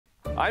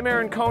I'm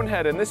Aaron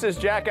Conehead, and this is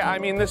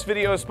this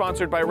video is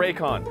sponsored by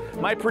Raycon.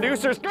 My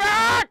producers.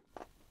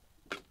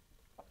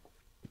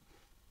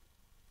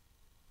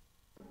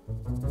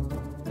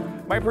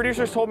 My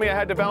producers told me I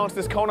had to balance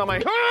this cone on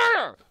my.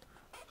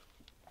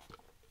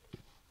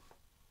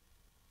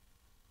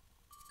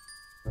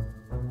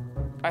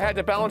 I had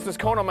to balance this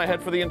cone on my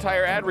head for the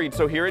entire ad read,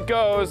 so here it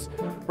goes.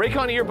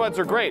 Raycon earbuds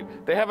are great.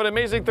 They have an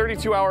amazing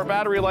 32-hour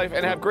battery life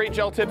and have great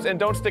gel tips and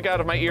don't stick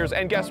out of my ears.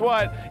 And guess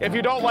what? If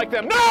you don't like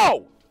them,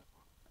 no!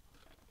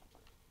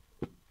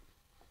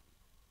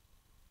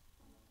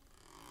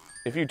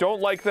 If you don't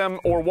like them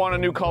or want a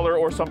new color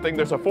or something,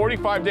 there's a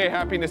 45-day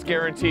happiness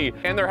guarantee,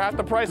 and they're half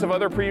the price of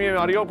other premium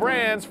audio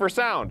brands for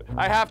sound.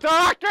 I have to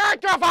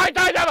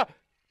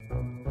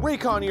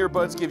Raycon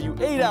earbuds give you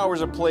 8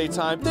 hours of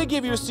playtime. They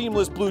give you a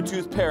seamless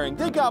Bluetooth pairing.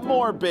 They got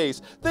more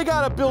bass. They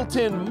got a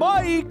built-in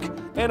mic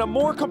and a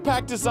more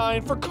compact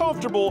design for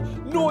comfortable,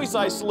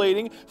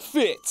 noise-isolating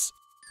fits.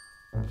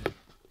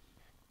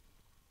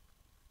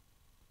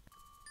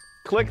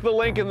 Click the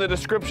link in the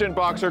description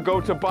box or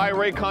go to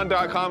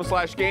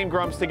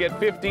buyraycon.com/GameGrumps to get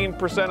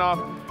 15% off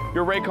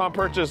your Raycon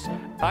purchase.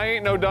 I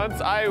ain't no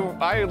dunce. I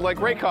like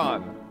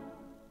Raycon.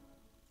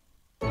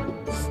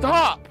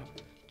 Stop!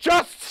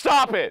 Just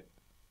stop it!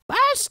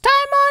 Last time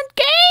on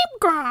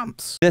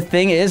GameGrumps. The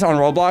thing is, on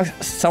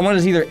Roblox, someone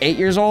is either 8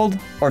 years old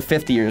or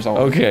 50 years old.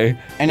 Okay.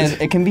 And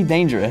it can be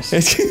dangerous.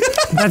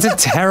 That's a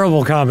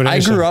terrible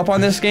combination. I grew up on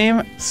this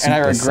game, and I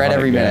regret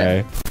every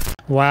minute.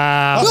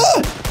 Wow.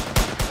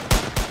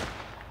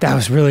 That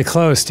was really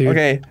close, dude.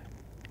 Okay.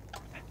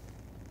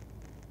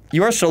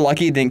 You are so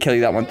lucky it didn't kill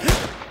you that one.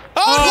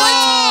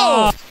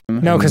 Oh!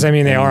 No, because I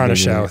mean they are on a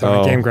show. They're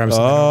on GameGrumps.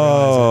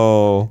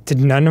 Oh.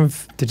 Did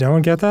no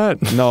one get that?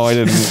 No, I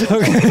didn't.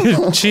 Okay.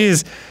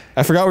 Jeez.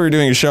 I forgot we were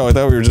doing a show. I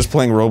thought we were just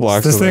playing Roblox.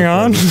 Is this thing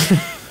on?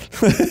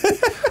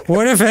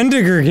 What if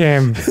Endiger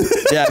game?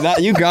 Yeah,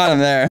 you got him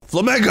there.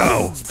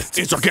 Flamingo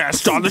is a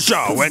guest on the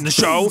show, and the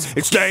show,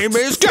 its name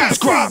is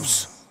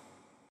GameGrumps.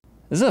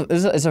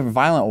 It's a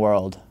violent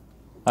world.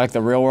 Like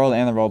the real world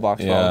and the Roblox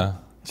world. Yeah.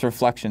 It's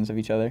reflections of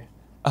each other.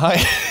 Hi.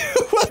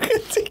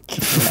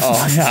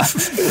 Oh, yeah.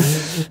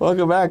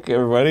 Welcome back,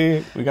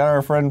 everybody. We got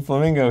our friend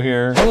Flamingo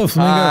here. Hello,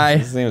 Flamingo. Hi.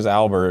 His name is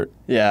Albert.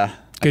 Yeah.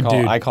 Good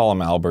dude. I call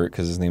him Albert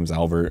because his name's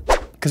Albert.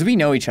 Because we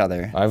know each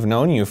other. I've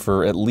known you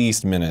for at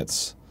least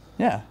minutes.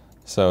 Yeah.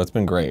 So it's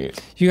been great.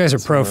 You guys are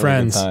pro Really good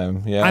friends.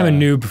 time. Yeah. I'm a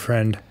noob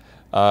friend.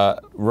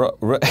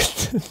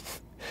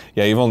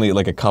 Yeah, you've only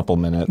like a couple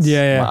minutes.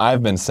 Yeah.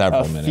 I've been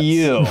several minutes.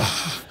 Few.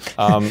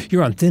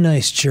 You're on thin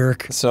ice,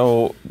 jerk.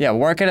 So Yeah,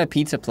 work at a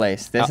pizza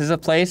place. This is a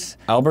place.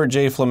 Albert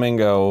J.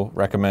 Flamingo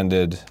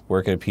recommended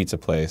work at a pizza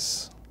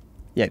place.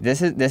 Yeah,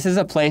 this is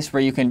a place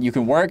where you can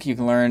work, you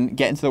can learn,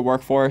 get into the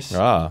workforce.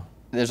 Ah.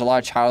 There's a lot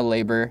of child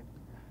labor.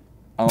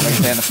 I don't know if I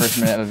can say in the first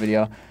minute of a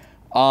video.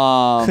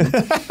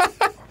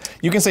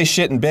 You can say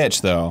shit and bitch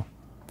though.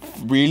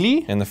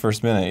 Really? In the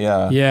first minute,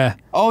 yeah. Yeah.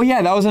 Oh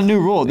yeah, that was a new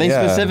rule. They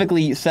Yeah.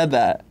 specifically said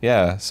that.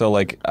 Yeah, so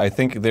like, I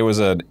think there was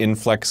an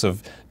influx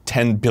of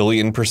 10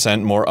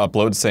 billion% more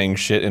uploads saying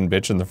shit and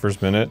bitch in the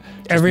first minute.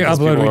 Every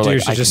upload we do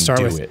should just start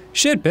do with, it.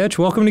 shit, bitch,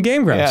 welcome to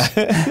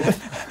GameGrumps.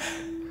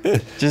 Yeah.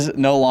 Just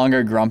no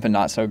longer grump and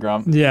not so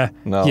grump. Yeah.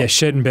 No. Yeah,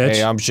 shit and bitch.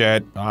 Hey, I'm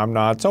shit. I'm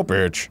not so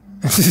bitch.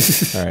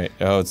 All right.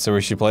 Oh, so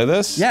we should play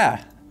this?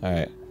 Yeah. All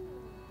right.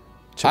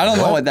 I don't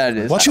know what that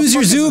is. Choose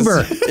your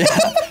Zuber.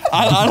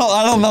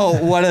 I don't know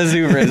what a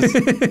Zuber is.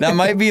 That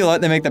might be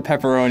what they make the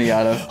pepperoni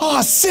out of.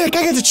 Oh, sick!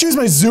 I get to choose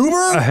my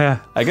Zuber?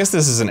 I guess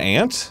this is an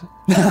ant?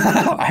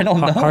 I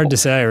don't know. Hard to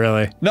say,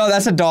 really. No,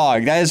 that's a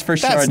dog. That is for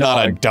sure That's a dog.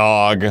 not a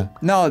dog.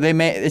 No, they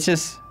made it's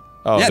just.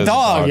 Oh, yeah, it is a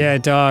dog. Yeah,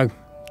 dog.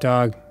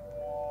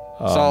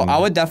 So I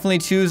would definitely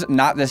choose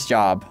not this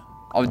job.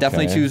 I would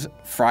definitely Okay. choose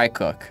fry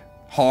cook.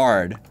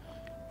 Hard.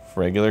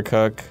 Regular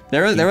cook.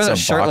 There was a pizza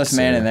shirtless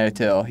man boxer. in there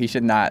too. He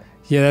should not.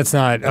 Yeah, that's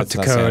not That's up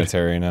not to code.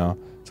 sanitary, no.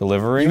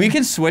 Delivery? We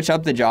can switch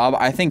up the job.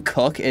 I think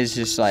cook is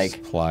just like.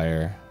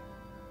 Supplier.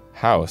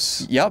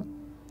 House. Yep.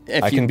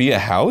 I can be a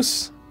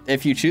house?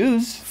 If you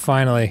choose.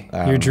 Finally, I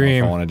don't your know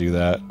dream. if I want to do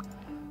that.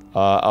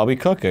 I'll be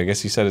cook. I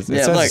guess you said it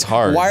says look, it's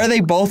hard. Why are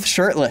they both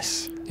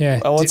shirtless? Yeah.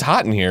 Oh, it's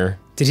hot in here.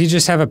 Did he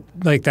just have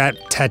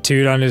that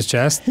tattooed on his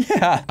chest?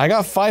 Yeah. I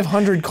got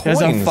 500 coins.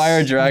 There's a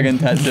fire dragon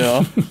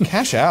tattoo.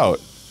 Cash out.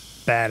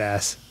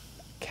 Badass.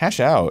 Cash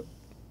out.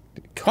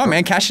 Come on,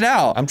 man, cash it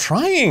out. I'm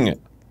trying.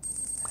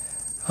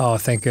 Oh,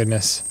 thank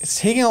goodness. It's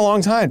taking a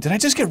long time. Did I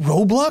just get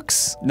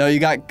Roblox? No, you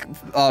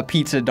got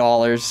pizza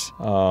dollars.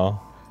 Oh.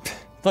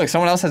 Look,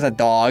 someone else has a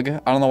dog. I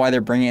don't know why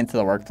they're bringing it into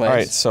the workplace. All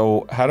right,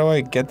 so how do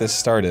I get this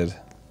started?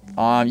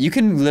 You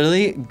can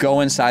literally go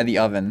inside the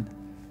oven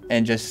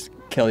and just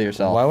kill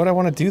yourself. Why would I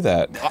want to do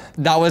that?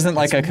 That wasn't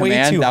like It's a way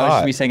command. too That was just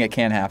hot. me saying it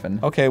can happen.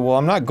 Okay, well,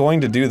 I'm not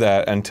going to do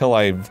that until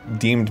I've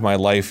deemed my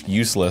life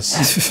useless.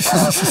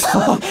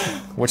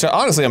 Which,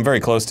 honestly, I'm very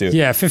close to.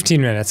 Yeah,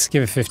 15 minutes.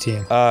 Give it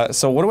 15.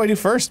 So what do I do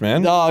first,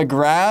 man?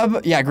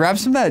 Grab some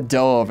of that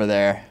dough over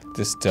there.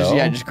 This dough?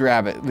 Just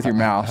grab it with your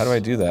mouse. How do I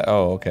do that?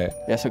 Oh, okay.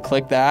 Yeah, so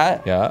click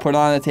that. Yeah. Put it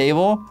on the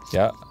table.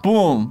 Yeah.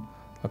 Boom.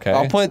 Okay.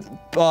 I'll put,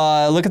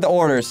 look at the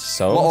orders.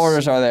 So what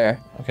orders are there?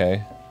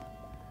 Okay.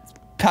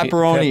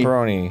 Pepperoni.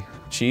 Pepperoni.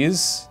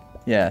 Cheese?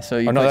 Yeah, so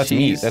you no, that's cheese.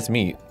 Meat. That's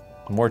meat.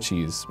 More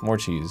cheese. More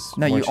cheese.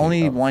 No, more you cheese.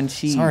 Only need one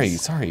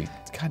cheese. Sorry.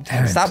 God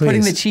damn it. Stop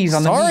putting the cheese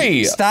on the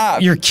meat.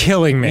 Stop. You're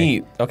killing me.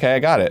 Meat. Okay, I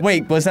got it.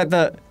 Wait, was that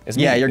the...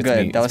 Yeah, you're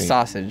good. Meat. That was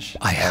sausage.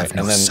 I have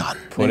no son.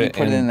 Put it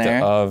in there.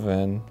 The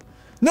oven.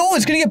 No,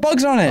 it's gonna get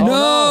bugs on it. Oh,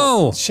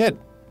 no. Shit.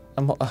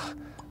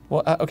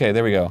 Well, okay,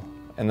 there we go.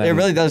 And then it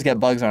really does get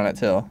bugs on it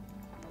too.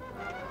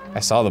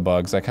 I saw the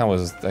bugs. I kind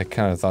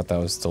of thought that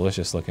was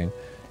delicious looking.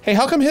 Hey,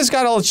 how come his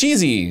got all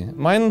cheesy?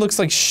 Mine looks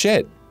like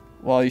shit.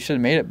 Well, you should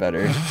have made it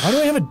better. Why do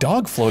I have a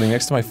dog floating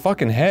next to my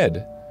fucking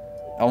head?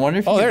 I wonder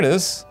if. Oh, there it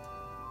is.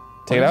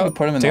 Take it out.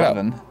 Put him in the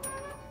oven.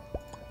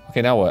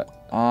 Okay, now what?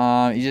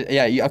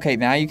 Okay,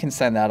 now you can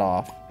send that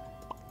off.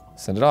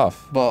 Send it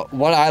off. But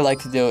what I like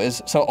to do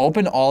is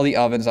open all the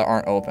ovens that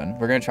aren't open.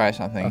 We're gonna try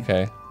something.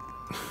 Okay.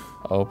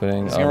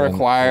 Opening. It's gonna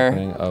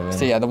require. Oven.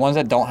 So yeah, the ones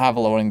that don't have a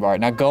loading bar.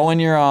 Now go in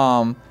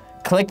your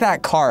click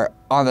that cart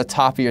on the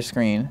top of your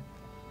screen.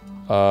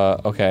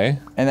 Okay.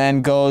 And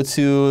then go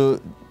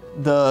to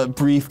the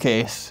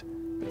briefcase.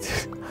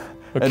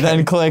 Okay. And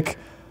then click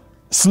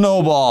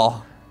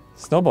snowball.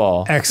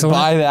 Snowball. Excellent.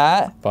 Buy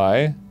that.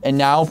 Buy. And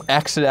now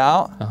exit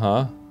out.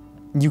 Uh-huh.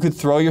 You could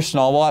throw your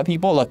snowball at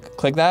people. Look,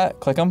 click that.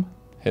 Click them.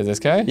 Hit this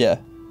guy? Yeah.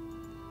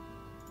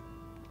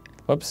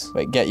 Whoops.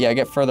 Wait,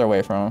 get further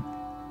away from him.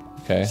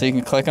 Okay. So you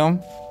can click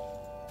him.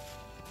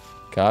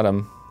 Got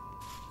him.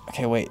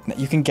 Okay, wait.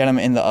 You can get him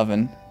in the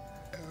oven.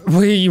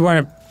 Wait, you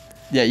want to...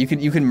 Yeah, you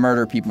can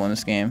murder people in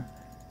this game.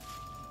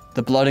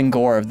 The blood and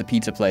gore of the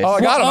pizza place. Oh,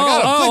 I got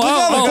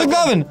him! Click the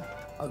oven!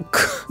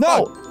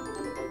 No!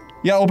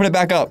 You gotta open it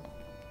back up.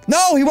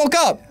 No, he woke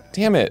up!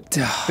 Damn it.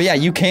 But yeah,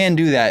 you can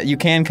do that. You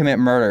can commit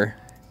murder.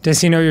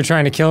 Does he know you're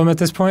trying to kill him at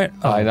this point?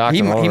 Oh, I knocked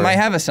him over. He might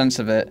have a sense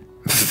of it.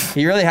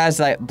 He really has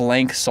that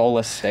blank,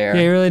 soulless stare.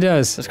 Yeah, he really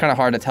does. It's kind of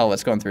hard to tell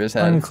what's going through his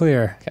head.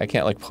 Unclear. I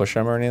can't, like, push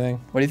him or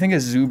anything. What do you think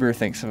his Zuber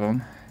thinks of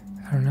him?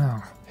 I don't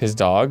know. His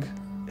dog?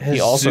 He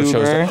also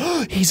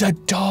chose... He's a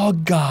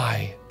dog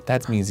guy!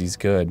 That means he's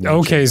good.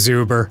 Okay,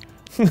 Zuber.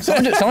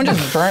 Someone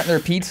just burnt their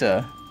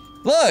pizza.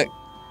 Look!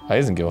 He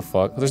doesn't give a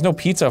fuck. There's no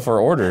pizza for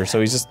order, so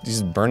he's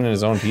just burning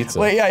his own pizza.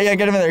 Wait, yeah,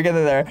 get him in there, get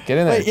in there. Get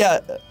in there. Wait, yeah.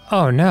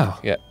 Oh, no.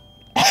 Yeah.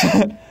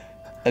 I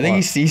think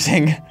he's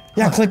seizing.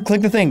 Yeah,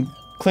 click the thing.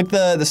 Click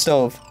the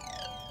stove.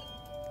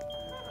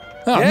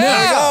 Oh, yeah.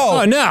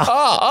 No! Oh, no!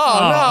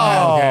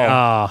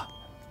 Oh,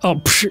 no!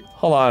 Okay.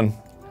 Hold on.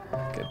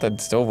 Get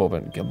that stove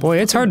open. Boy,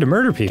 it's hard to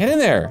murder people. Get in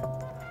there.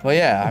 Well,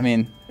 yeah, I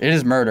mean, it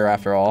is murder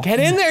after all. Get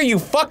in there, you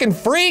fucking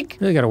freak! You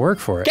really gotta work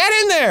for it. Get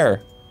in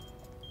there!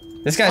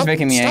 This guy's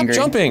making me angry.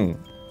 Stop jumping!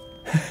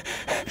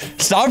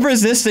 Stop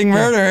resisting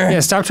murder!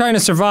 Yeah, stop trying to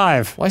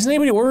survive. Why isn't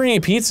anybody ordering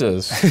any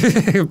pizzas?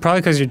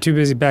 Probably because you're too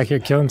busy back here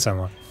killing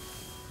someone.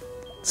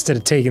 Instead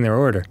of taking their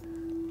order.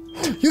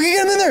 You can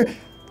get him in there!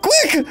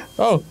 Quick!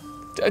 Oh,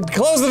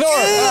 close the door!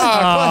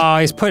 Oh,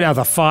 he's putting out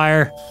the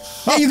fire.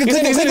 Yeah, you can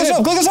click this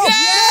up! Click this up!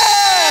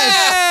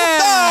 Yes!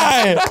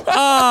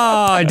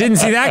 Oh, I didn't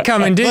see that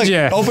coming, did you?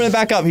 Open it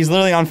back up. He's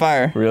literally on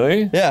fire.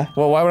 Really? Yeah.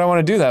 Well, why would I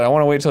want to do that? I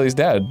want to wait till he's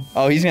dead.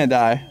 Oh, he's gonna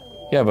die.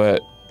 Yeah,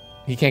 but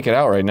he can't get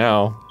out right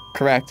now.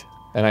 Correct.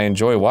 And I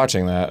enjoy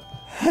watching that.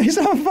 He's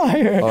on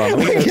fire. Hold on, let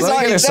me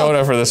get a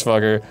soda for this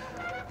fucker.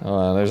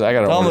 Hold on, I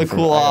got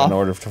an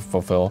order to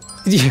fulfill.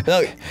 Yeah.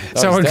 Look,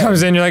 someone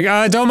comes in, you're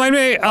like, don't mind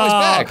me.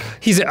 Oh,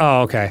 he's back.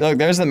 Oh, okay. Look,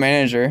 there's the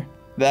manager.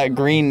 That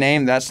green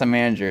name, that's the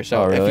manager.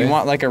 So if you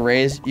want like a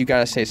raise, you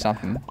gotta say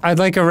something. I'd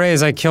like a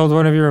raise. I killed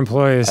one of your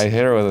employees. I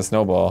hit her with a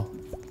snowball.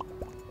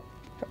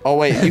 Oh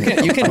wait, you can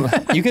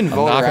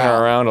vote her out. Knocking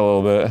her around a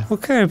little bit.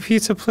 What kind of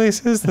pizza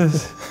place is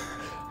this?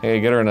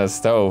 Hey, get her in a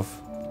stove.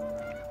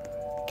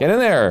 Get in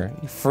there,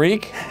 you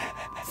freak.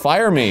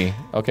 Fire me.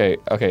 Okay.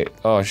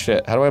 Oh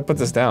shit, how do I put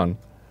this down?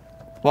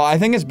 Well, I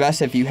think it's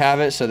best if you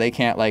have it so they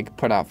can't like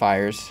put out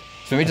fires.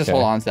 So let me just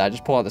hold on to that.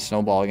 Just pull out the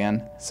snowball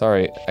again.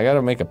 Sorry, I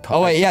gotta make a.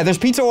 Oh wait, yeah, there's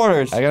pizza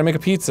orders. I gotta make a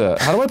pizza.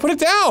 How do I put it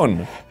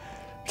down?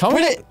 Tell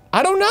me.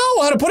 I don't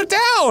know how to put it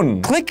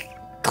down.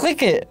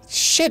 Click it.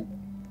 Shit.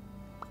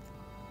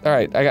 All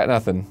right, I got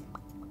nothing.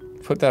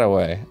 Put that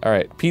away. All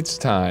right, pizza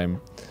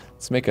time.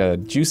 Let's make a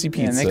juicy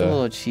pizza. Yeah, make a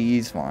little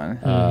cheese one.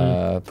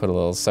 Put a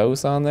little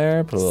sauce on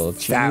there. Put a little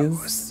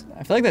cheese.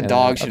 I feel like the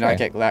dog should not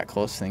get that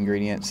close to the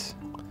ingredients.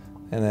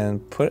 And then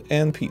put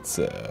in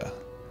pizza.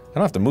 I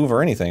don't have to move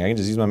or anything. I can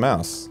just use my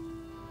mouse.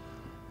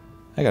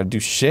 I gotta do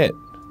shit.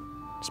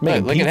 Just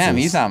making Look at him.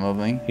 He's not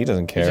moving. He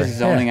doesn't care. He's just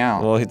zoning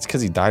out. Well, it's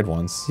because he died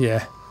once.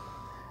 Yeah.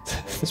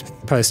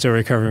 Probably still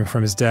recovering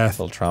from his death.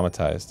 A little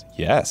traumatized.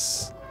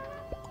 Yes.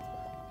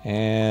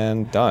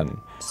 And done.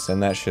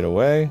 Send that shit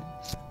away.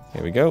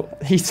 Here we go.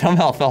 He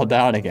somehow fell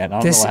down again. I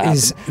don't know what happened.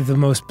 This is the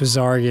most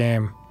bizarre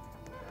game.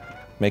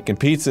 Making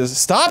pizzas.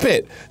 Stop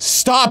it!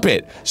 Stop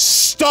it!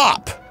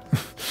 Stop!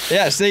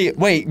 Yeah, see,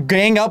 wait,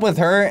 gang up with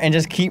her and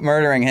just keep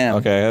murdering him.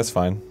 Okay, that's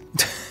fine.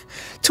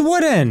 To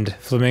what end,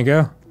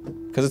 Flamingo?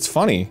 Because it's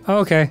funny. Oh,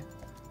 okay.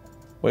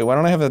 Wait, why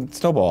don't I have a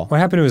snowball? What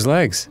happened to his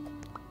legs?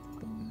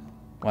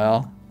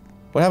 Well,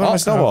 What happened to my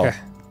snowball? Okay.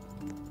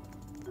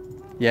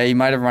 Yeah, you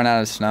might have run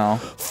out of snow.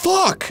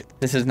 Fuck!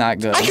 This is not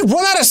good. I could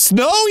run out of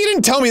snow? You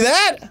didn't tell me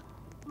that!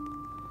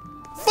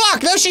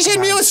 Fuck! Now she's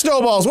hitting me with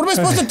snowballs! What am I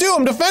supposed to do?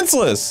 I'm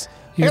defenseless!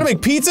 I gotta make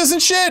pizzas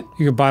and shit?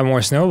 You could buy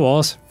more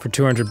snowballs for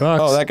 $200.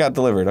 Oh, that got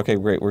delivered. Okay,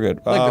 great, we're good.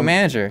 Look, the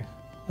manager.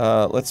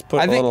 Let's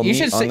put a little you meat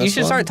should on this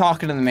start one.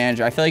 talking to the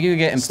manager. I feel like you could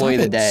get employee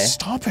of the day.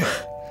 Stop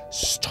it!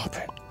 Stop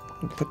it!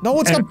 But no,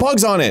 it's got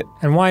bugs on it!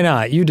 And why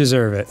not? You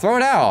deserve it. Throw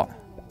it out.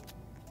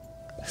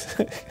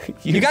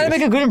 You gotta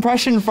make a good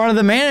impression in front of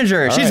the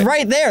manager. She's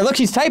right there. Look,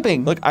 she's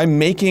typing. Look, I'm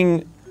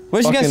making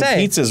What's she gonna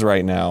say? pizzas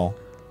right now.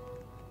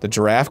 The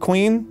giraffe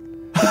queen?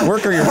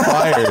 Worker, you're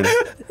fired.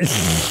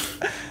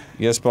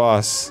 Yes,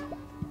 boss.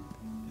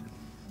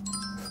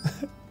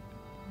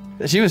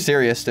 She was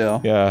serious still.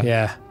 Yeah.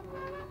 Yeah.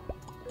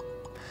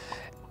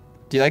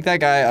 Do you like that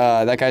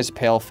guy? That guy's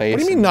pale face. What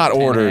do you mean not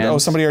and ordered? hands? Oh,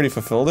 somebody already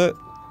fulfilled it?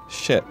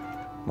 Shit.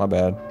 My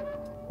bad.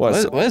 What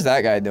is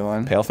that guy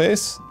doing? Pale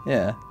face?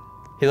 Yeah.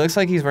 He looks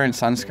like he's wearing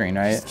sunscreen,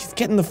 right? He's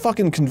getting the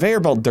fucking conveyor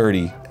belt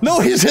dirty. No,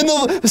 he's in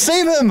the.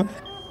 Save him!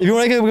 If you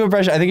want to get a good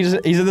impression, I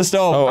think he's in the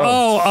stove.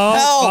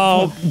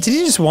 Oh, did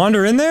he just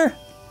wander in there?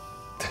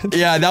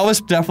 Yeah, that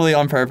was definitely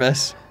on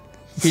purpose.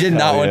 He did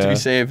not want to yeah. be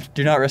saved.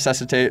 Do not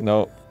resuscitate.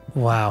 No.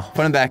 Wow.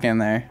 Put him back in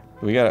there.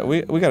 We got a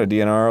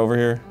DNR over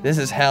here. This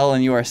is hell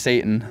and you are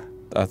Satan.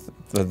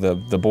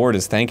 The board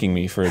is thanking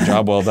me for a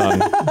job well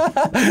done.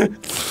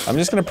 I'm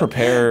just gonna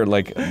prepare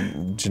like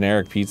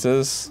generic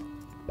pizzas.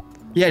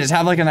 Yeah, just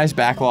have like a nice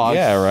backlog.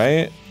 Yeah,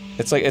 right.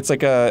 It's like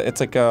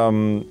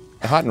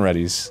Hot and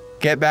Ready's.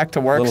 Get back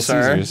to work, Little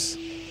sir. Caesars.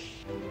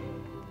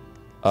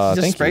 Just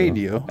Thank sprayed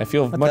you. you. I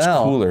feel What the much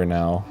hell? cooler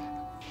now.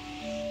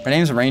 Her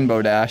name's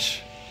Rainbow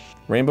Dash.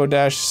 Rainbow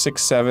Dash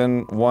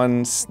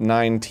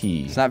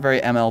 6719T. It's not very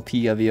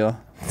MLP of you.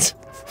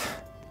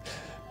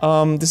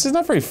 This is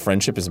not very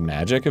friendship is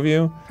magic of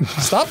you.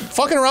 Stop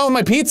fucking around with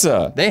my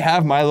pizza. They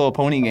have My Little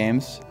Pony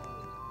games.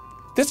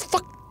 This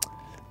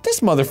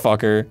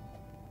motherfucker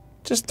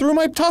just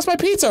tossed my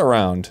pizza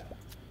around.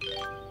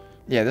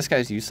 Yeah, this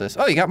guy's useless.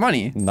 Oh, you got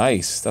money.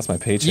 Nice, that's my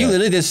paycheck. You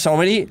literally did so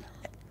many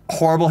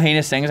horrible,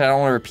 heinous things I don't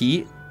want to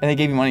repeat, and they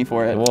gave you money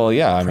for it. Well,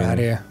 yeah, I Proud of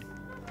mean, you.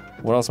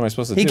 what else am I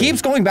supposed to He do?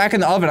 keeps going back in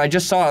the oven. I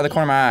just saw it out of the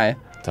corner of my eye.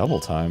 Double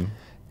time.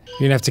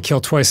 You're gonna have to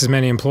kill twice as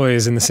many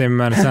employees in the same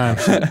amount of time.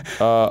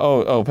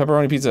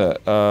 Pepperoni pizza.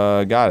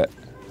 Got it.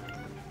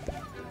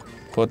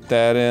 Put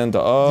that in the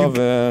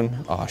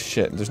oven. Oh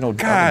shit, there's no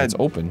oven, it's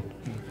open.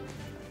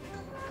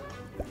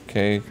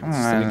 Okay,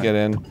 let me get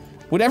in.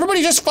 Would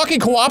everybody just fucking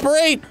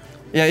cooperate?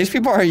 Yeah, these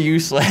people are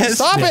useless.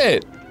 Stop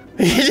it!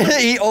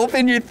 He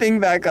opened your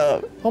thing back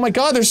up. Oh my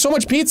god, there's so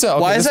much pizza.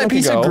 Okay, Why is this that one can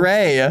pizza go.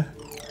 gray?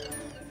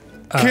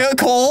 Cold?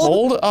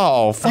 Cold?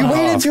 Oh, fuck You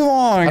waited off. too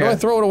long. How do I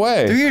throw it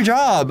away? Do your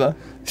job.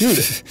 Dude,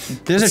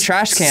 There's a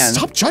trash can.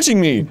 stop judging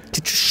me. Get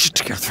your shit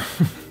together.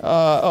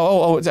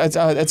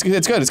 It's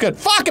good.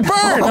 Fuck, it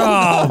burned!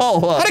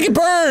 Oh, How'd it get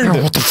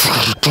burned? What the fuck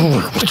are you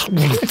doing?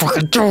 What the fuck are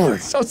you doing?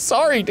 So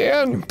sorry,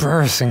 Dan.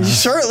 Embarrassing.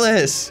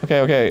 shirtless.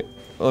 Okay.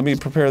 Let me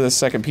prepare this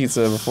second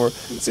pizza before.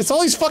 It's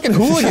all these fucking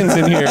hooligans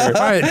in here. All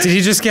right, did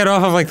he just get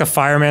off of like the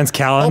fireman's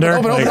calendar?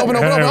 Open.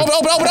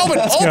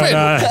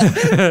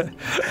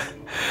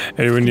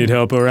 Anyone need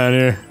help around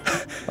here?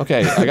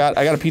 Okay, I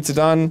got a pizza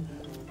done.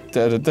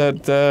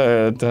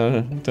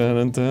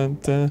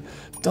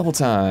 Double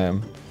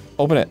time.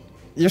 Open it.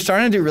 You're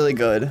starting to do really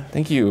good.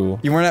 Thank you.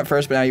 You weren't at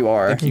first, but now you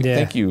are. Yeah.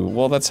 Thank you.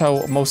 Well, that's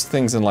how most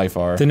things in life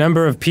are. The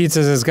number of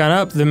pizzas has gone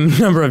up, the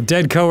number of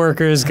dead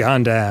coworkers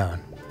gone down.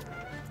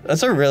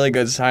 That's a really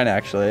good sign,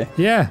 actually.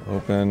 Yeah,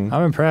 Open.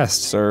 I'm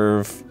impressed.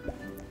 Serve.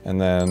 And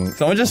then.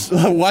 Someone just.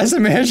 Why is the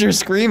manager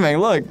screaming?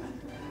 Look.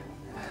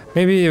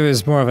 Maybe it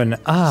was more of an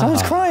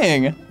Someone's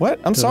crying. What?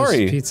 I'm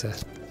sorry. Pizza.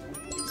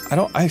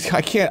 I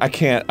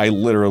can't. I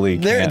literally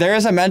can't. There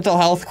is a mental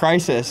health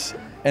crisis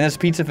in this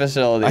pizza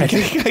facility. I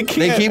can't.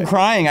 They keep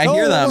crying. I No,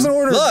 hear it them. wasn't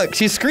ordered. Look,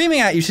 she's screaming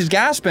at you. She's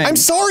gasping. I'm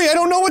sorry. I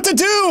don't know what to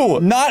do.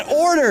 Not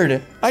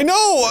ordered. I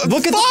know.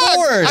 Look at the Fuck!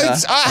 board.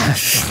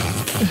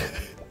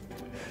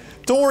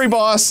 Don't worry,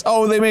 boss.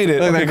 Oh, they made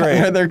it. Look, Okay,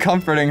 great. they're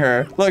comforting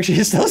her. Look,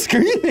 she's still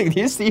screaming. Do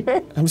you see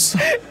her? I'm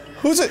sorry.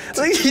 Who's it?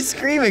 Look, she's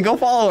screaming. Go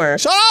follow her.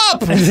 Shut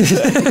up!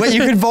 Wait,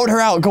 you can vote her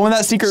out. Go in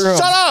that secret room.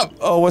 Shut up!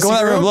 Oh, what's Go in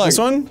the that room, look. This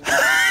one?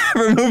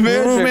 Remove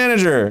manager. Remove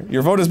manager.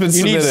 Your vote has been You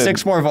submitted. need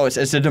 6 more votes.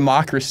 It's a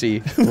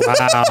democracy.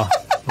 Wow.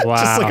 Wow.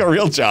 Just like a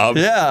real job.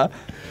 Yeah.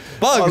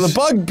 Bugs. Oh, the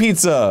bug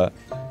pizza.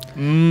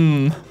 We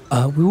won't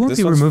This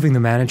be one's- removing the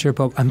manager,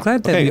 but I'm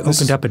glad that Okay, we this-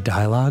 opened up a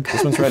dialogue.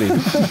 This one's ready.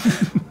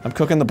 I'm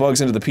cooking the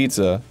bugs into the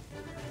pizza.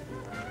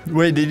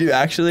 Wait, did you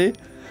actually?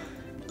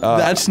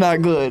 That's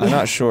not good. I'm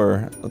not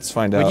sure. Let's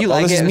find out. Would you Oh,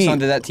 like this it is if meat. someone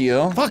did that to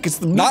you? Fuck, it's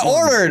the meat Not one.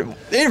 ordered.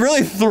 They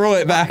really threw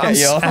it back at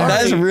you. sorry.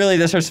 That is really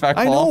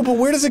disrespectful. I know, but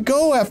where does it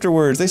go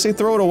afterwards? They say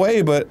throw it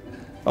away, but...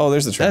 Oh,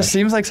 there's the That trash.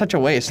 seems like such a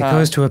waste, It huh?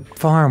 goes to a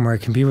farm where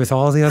it can be with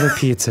all the other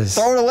pizzas.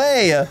 Throw it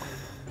away.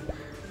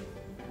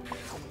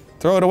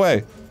 Throw it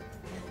away.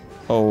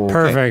 Oh, okay.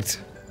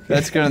 Perfect.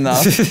 That's good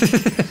enough.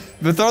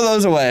 But throw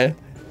those away.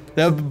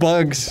 They're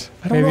bugs.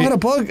 I don't know how to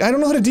bug. I don't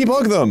know how to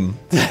debug them.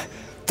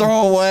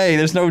 Throw away.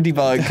 There's no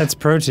debug. That's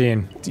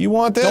protein. Do you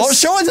want this? Don't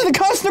show it to the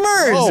customers.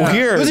 Oh,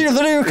 here. Those are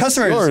literally your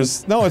customers.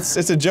 Yours. No, it's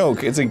a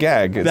joke. It's a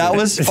gag. That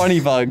was funny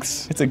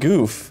bugs. It's a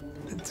goof.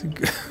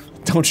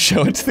 Don't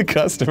show it to the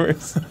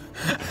customers.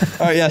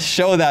 All right, yeah,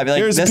 show that. Be like,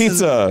 Here's this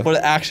pizza. Is what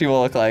it actually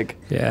will look like.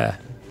 Yeah.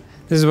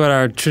 This is what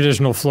our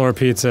traditional floor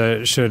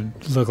pizza should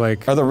look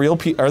like. Are the real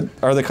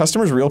are the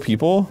customers real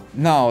people?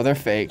 No, they're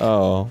fake.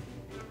 Oh.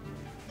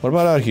 What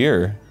about out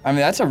here? I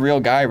mean, that's a real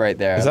guy right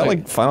there. Is that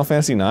like Final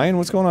Fantasy IX?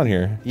 What's going on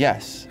here?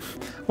 Yes.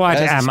 What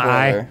That is a am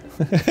I?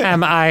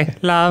 Am I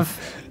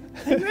love?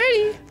 I'm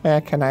ready.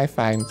 Where can I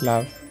find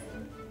love?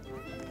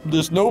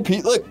 There's no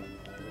pizza. Look.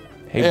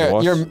 Hey, Here,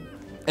 boss.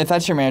 if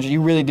that's your manager,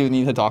 you really do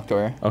need to talk to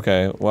her.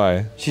 Okay,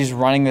 why? She's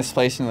running this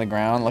place into the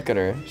ground. Look at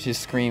her. She's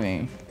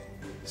screaming.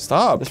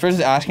 Stop. This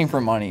person's asking for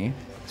money.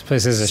 This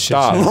place is a shit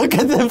Stop. show. Look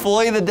at the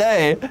employee of the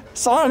day.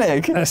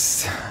 Sonic.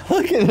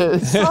 Look at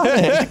it.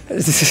 Sonic.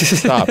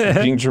 Stop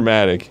being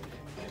dramatic.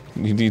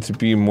 You need to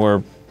be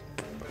more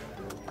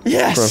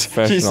Yes,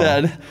 professional. she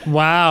said.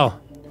 Wow.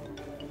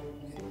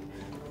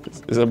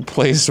 It's a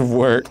place of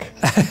work.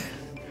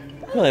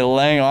 Really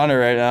laying on her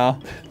right now.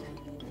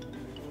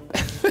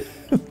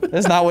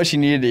 That's not what she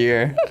needed to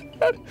hear.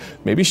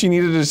 Maybe she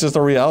needed just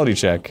a reality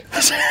check.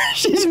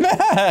 She's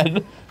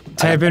mad.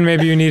 Type in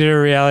maybe you needed a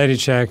reality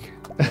check.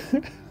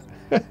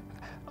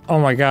 Oh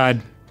my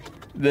god.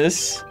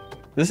 This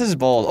is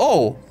bold.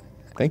 Oh,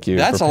 Thank you.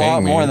 that's for a lot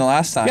paying me. more than the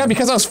last time. Yeah,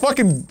 because I was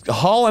fucking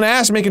hauling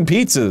ass making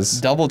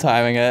pizzas. double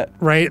timing it.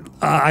 Right?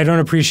 I don't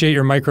appreciate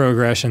your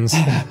microaggressions.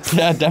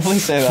 Yeah, definitely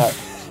say that.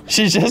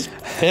 She's just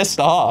pissed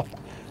off.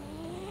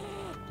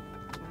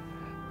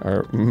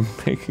 Or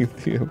making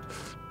the.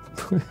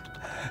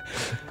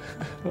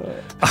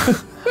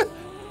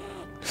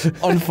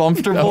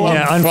 Uncomfortable.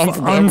 Yeah,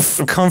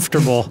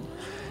 uncomfortable.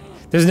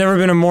 There's never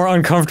been a more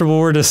uncomfortable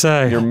word to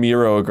say. Your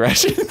Miro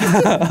aggression.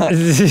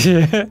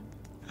 Yeah.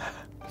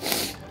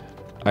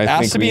 I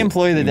Asked think to be we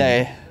employee of the need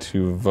day.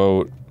 To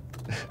vote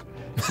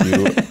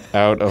you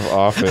out of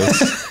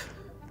office.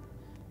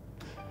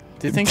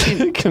 Do you think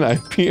she... Can I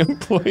be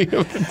employee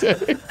of the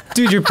day?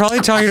 Dude, you're probably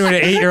talking to an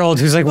 8-year-old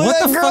who's like, what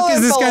that the girl fuck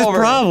is that this fell guy's over."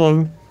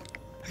 problem?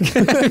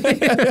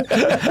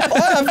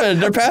 What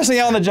happened? They're passing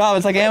out on the job.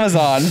 It's like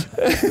Amazon.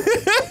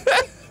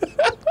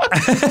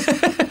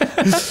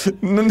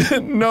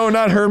 No,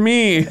 not her,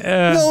 me.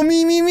 No,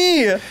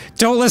 me.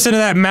 Don't listen to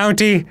that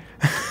Mountie.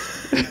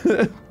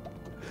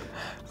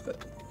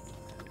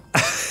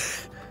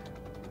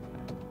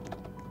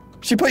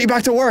 She put you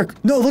back to work.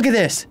 No, look at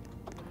this.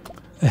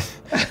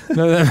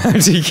 No, that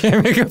Mountie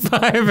can't make a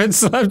pie if it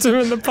slapped him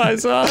in the pie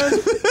sauce.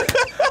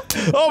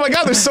 Oh my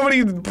god, there's so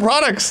many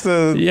products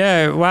to...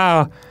 Yeah,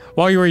 wow.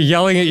 While you were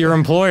yelling at your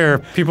employer,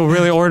 people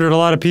really ordered a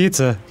lot of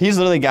pizza. He's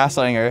literally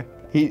gaslighting her.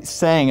 He's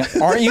saying,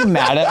 aren't you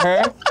mad at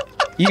her?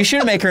 You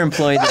should make her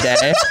employee of the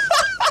day.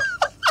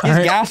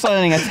 He's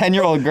gaslighting a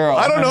 10-year-old girl.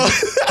 I don't know.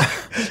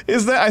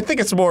 Is that? I think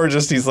it's more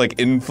just he's like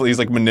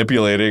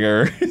manipulating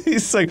her.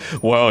 He's like,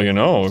 well, you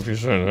know, if you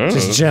said this.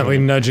 Just gently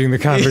nudging the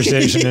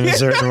conversation in a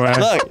certain way.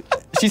 Look,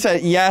 she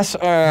said, yes,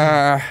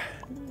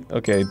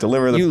 Okay,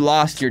 deliver the. you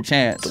lost your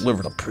chance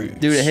deliver the pizza.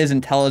 due to his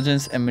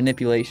intelligence and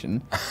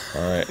manipulation.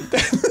 All right.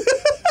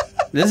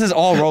 This is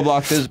all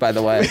Roblox is, by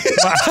the way.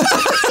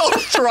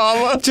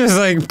 Drama. Just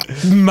like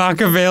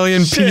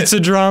Machiavellian pizza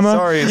drama.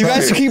 Sorry. You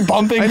guys keep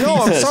bumping I know.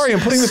 pizzas. I'm sorry. I'm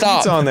putting the Stop.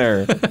 pizza on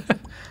there.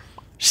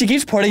 She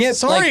keeps putting it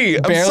Sorry.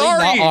 like, barely I'm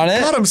sorry. not on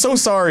it. God, I'm so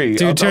sorry.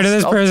 Dude, turn to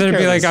this person and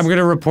be like, I'm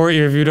gonna report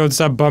you if you don't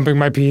stop bumping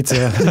my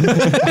pizza.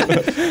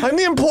 I'm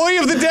the employee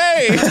of the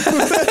day.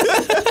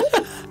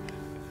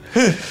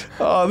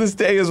 Oh, this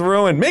day is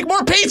ruined. Make more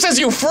pizzas,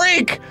 you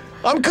freak!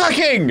 I'm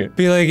cooking.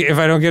 Be like, if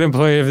I don't get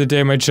employee of the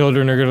day, my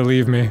children are gonna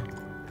leave me.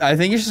 I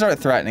think you should start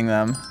threatening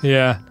them.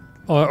 Yeah.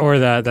 Or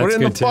that. That's Put it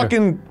in good the too.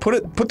 fucking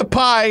put the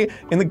pie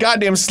in the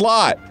goddamn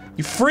slot.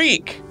 You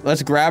freak.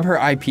 Let's grab her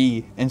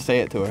IP and say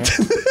it to her.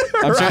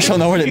 I'm sure she'll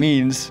know what it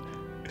means.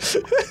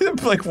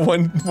 Like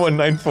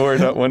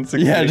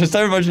 194.168. Yeah, just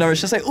type a bunch of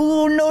numbers. Just like,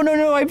 oh,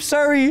 no, I'm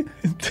sorry.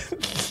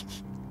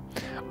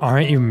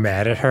 Aren't you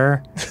mad at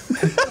her?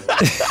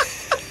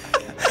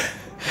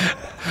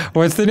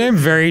 What's the name?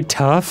 Very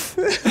tough?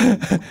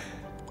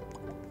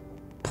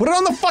 Put it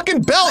on the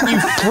fucking belt, you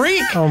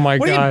freak! Oh my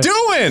what God. are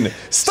you doing?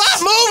 Stop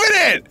moving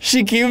it!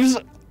 She keeps...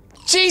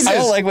 Jesus! I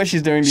don't like what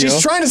she's doing to you.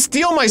 She's trying to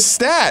steal my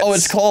stats. Oh,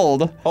 it's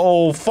cold.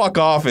 Oh, fuck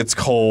off! It's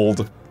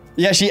cold.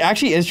 Yeah, she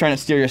actually is trying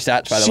to steal your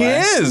stats, by the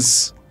way. She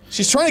is.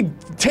 She's trying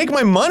to take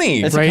my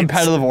money. It's Right. a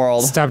competitive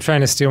world. Stop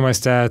trying to steal my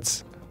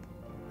stats.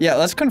 Yeah,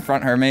 let's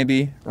confront her,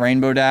 maybe.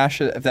 Rainbow Dash,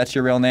 if that's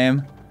your real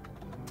name.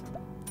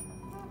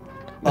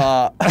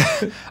 I'm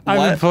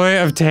What? employee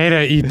of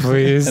Tata, eat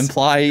please.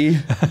 Employee.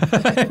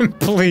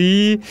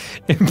 Employee.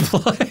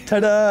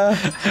 Ta-da!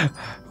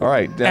 All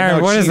right, Aaron,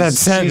 no, what is that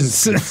cheese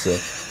sentence?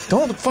 pizza.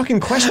 Don't fucking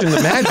question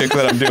the magic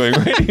that I'm doing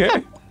right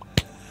here.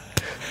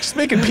 Just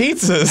making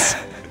pizzas.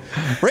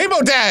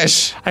 Rainbow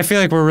Dash! I feel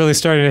like we're really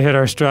starting to hit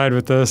our stride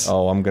with this.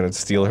 Oh, I'm gonna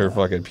steal her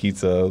fucking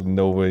pizza.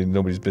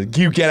 Nobody's business.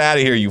 You get out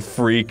of here, you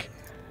freak.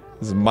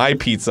 This is my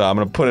pizza. I'm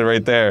gonna put it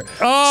right there.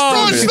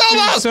 Oh,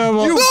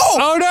 Snowball! no!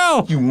 Oh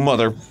no! You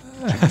mother.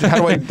 How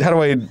do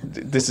I,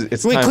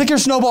 it's Wait, time. click your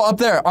snowball up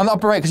there on the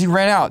upper right because you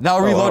ran out. Now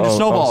reload your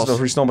snowballs.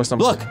 Snowballs.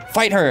 Look,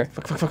 fight her.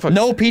 Fuck.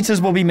 No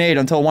pizzas will be made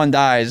until one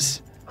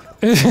dies.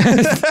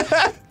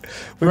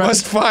 We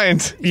must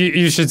find.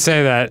 You should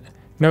say that.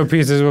 No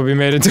pizzas will be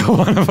made until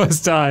one of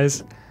us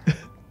dies.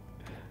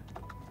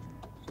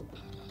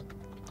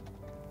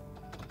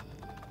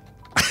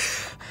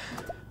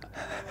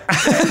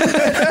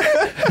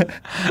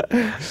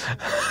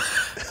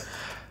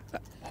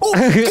 Oh,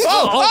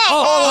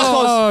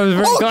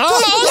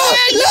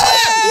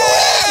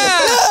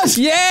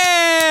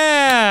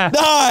 yeah!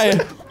 Die!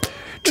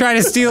 Try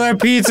to steal our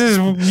pizzas,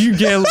 you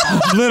get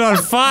lit on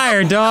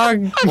fire,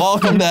 dog.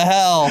 Welcome to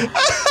hell.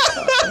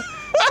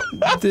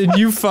 Then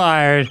you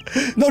fired.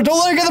 No, don't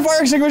let her get the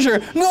fire extinguisher.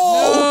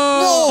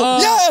 No!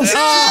 Yes!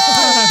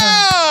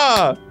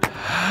 Ah!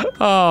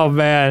 Oh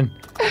man.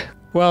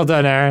 Well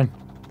done, Aaron.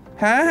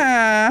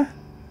 Ha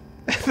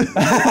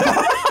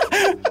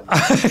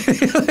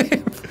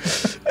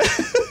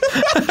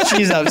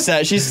She's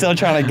upset. She's still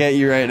trying to get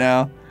you right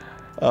now.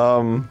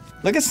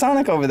 Look at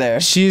Sonic over there.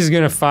 She's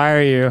gonna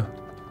fire you.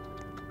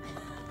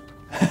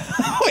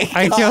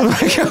 I killed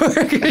my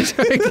coworker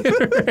trying to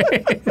get a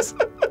raise.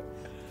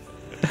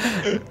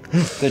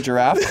 The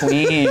giraffe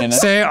queen.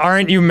 Say,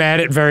 aren't you mad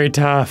at very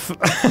tough?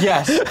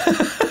 Yes.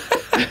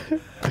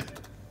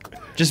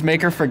 Just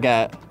make her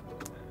forget.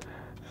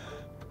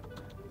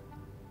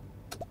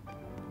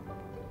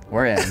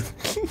 We're in.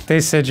 They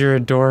said you're a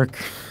dork.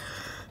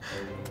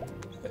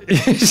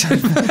 He's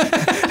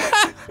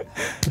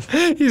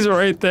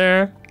right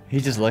there. He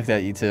just looked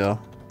at you too.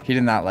 He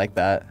did not like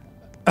that.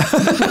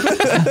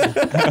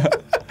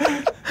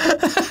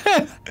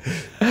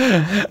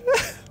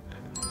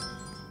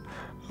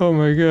 Oh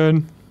my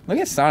god. Look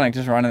at Sonic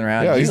just running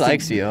around. Yeah, he he's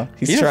likes you.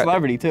 he's He's a try-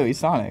 celebrity too. He's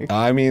Sonic.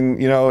 I mean,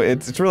 you know,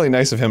 it's really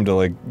nice of him to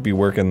like be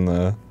working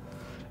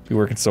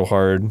so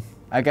hard.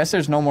 I guess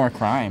there's no more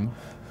crime.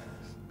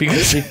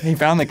 Because He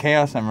found the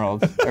Chaos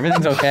Emerald.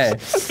 Everything's okay.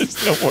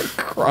 there's no more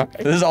crime.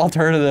 This is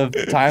alternative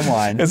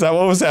timeline. Is that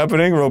what was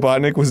happening?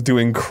 Robotnik was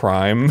doing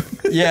crime?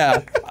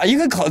 Yeah.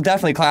 You could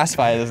definitely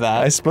classify it as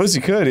I that. suppose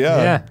you could,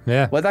 yeah.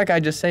 Yeah. What'd that guy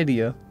just say to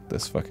you?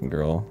 This fucking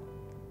girl.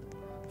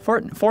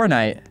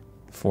 Fortnite.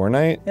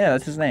 Fortnite? Yeah,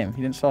 that's his name.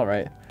 He didn't spell it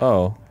right.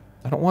 Oh.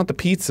 I don't want the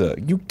pizza.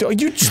 You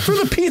just threw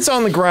the pizza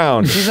on the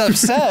ground. He's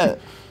upset.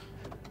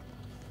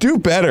 Do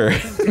better.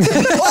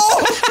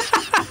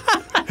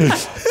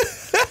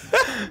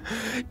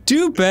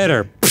 Do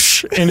better.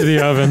 Into the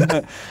oven.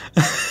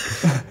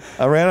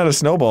 I ran out of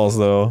snowballs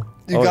though.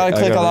 You Oh, gotta I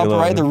click on the upper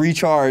reload. right to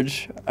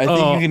recharge. I think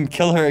Oh. you can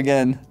kill her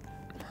again.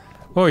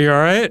 Oh, you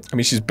alright? I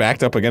mean, she's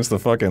backed up against the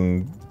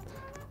pizzas.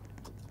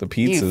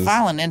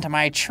 fallen into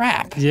my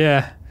trap.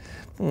 Yeah.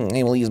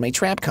 I will use my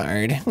trap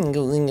card.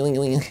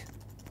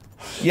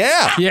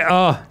 Yeah. Yeah,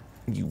 oh.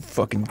 You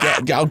fucking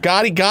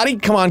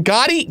Gotti. Come on,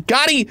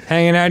 Gotti.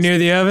 Hanging out near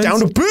the ovens. Down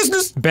to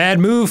business. Bad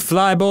move,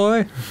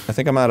 flyboy. I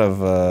think I'm out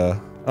of.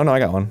 Oh no, I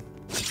got one.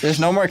 There's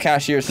no more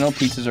cashiers. No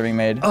pizzas are being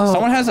made. Oh.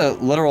 Someone has a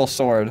literal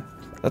sword.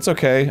 That's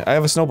okay. I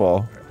have a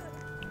snowball.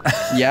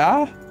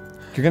 Yeah?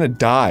 You're gonna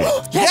die.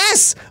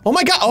 Yes! Oh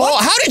my god! Oh,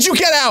 how did you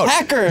get out?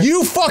 Hacker!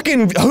 You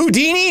fucking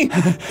Houdini!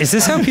 Is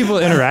this how people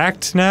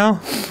interact now?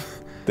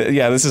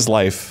 Yeah, this is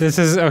life. This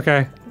is,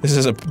 okay. This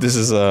is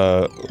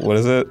a what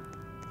is it?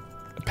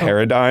 A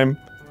paradigm?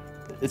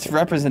 It's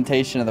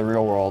representation of the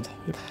real world.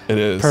 It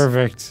is.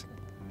 Perfect.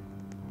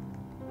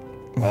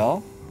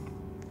 Well,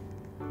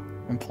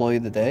 employee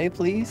of the day,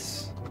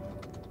 please.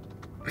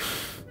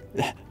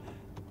 You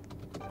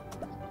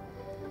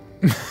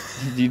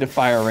need to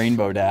fire a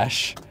rainbow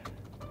dash.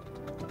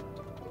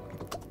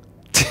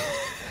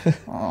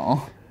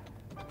 Oh.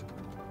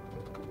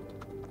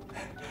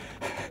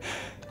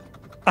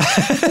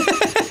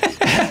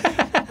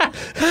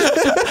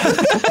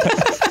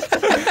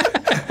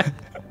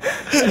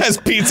 As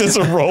pizzas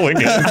are rolling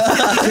in.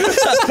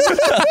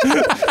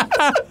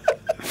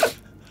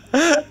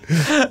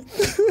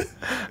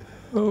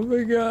 Oh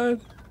my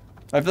god.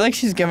 I feel like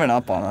she's giving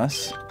up on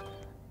us.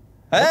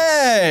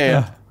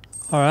 Hey!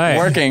 Alright.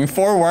 Working.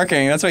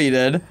 That's what you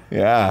did.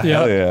 Yeah, Yeah.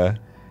 hell yeah.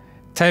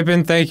 Type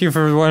in thank you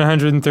for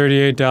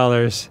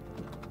 $138.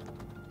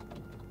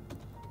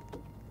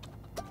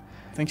 I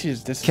think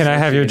she's dis. Can I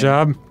have your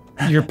job?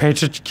 Your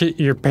paycheck?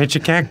 Your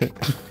paycheck? Can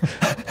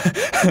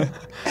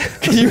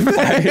you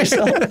fire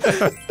yourself?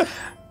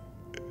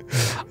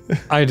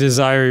 I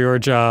desire your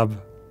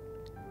job.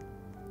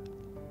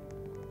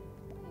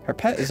 Her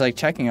pet is like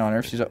checking on her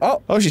if she's like,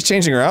 oh! Oh, she's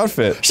changing her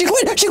outfit. She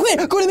quit! Go to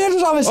the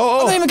manager's office!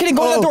 Oh, I'm not even kidding,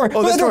 go to that door!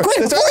 Go to this that door, door, quick!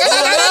 this door.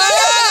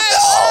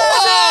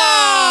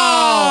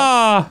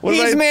 Oh! What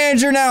did He's I-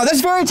 manager now!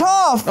 That's very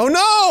tough! Oh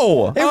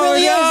no! It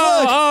really is,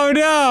 look! Oh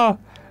no!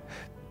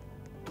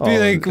 Be Oh,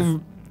 like,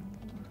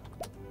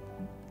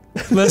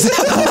 listen.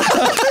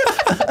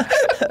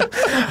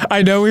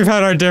 I know we've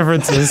had our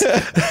differences.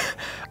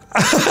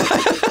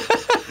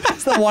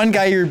 It's the one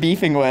guy you're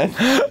beefing with.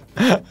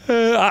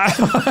 I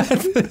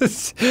want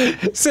this.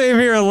 Same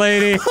here,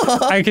 lady.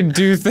 I can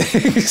do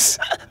things.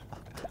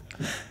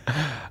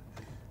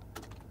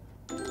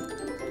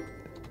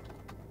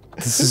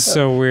 This is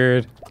so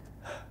weird.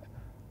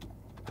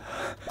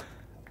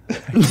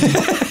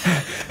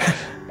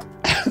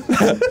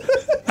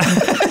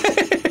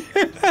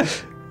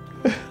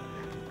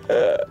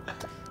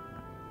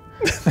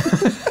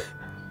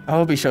 I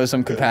hope he shows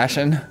some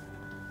compassion.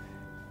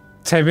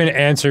 Type in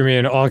answer me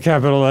in all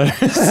capital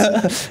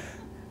letters.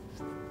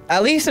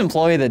 At least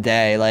employee of the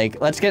day. Like,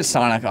 let's get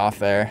Sonic off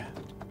there.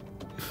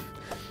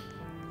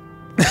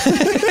 It's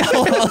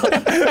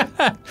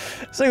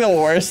like the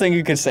worst thing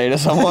you could say to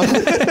someone.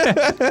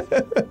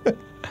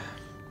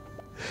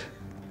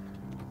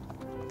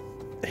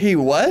 He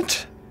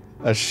what?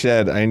 A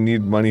shed. I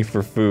need money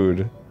for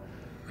food.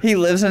 He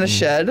lives in a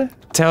shed?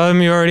 Tell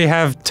him you already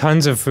have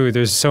tons of food.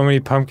 There's so many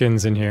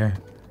pumpkins in here.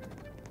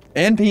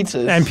 And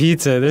pizzas. And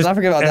pizza. There's not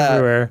forget about that.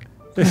 everywhere.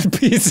 There's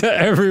pizza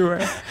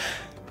everywhere.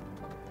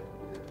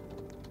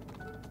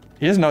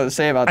 He doesn't know what to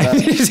say about I that.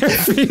 need to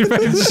feed my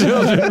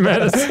children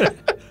medicine.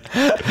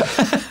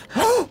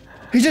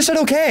 He just said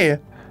okay.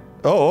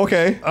 Oh,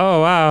 okay.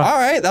 Oh, wow. All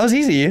right, that was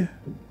easy.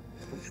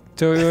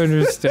 Don't you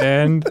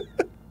understand?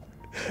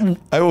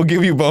 I will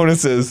give you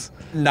bonuses.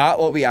 Not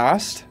what we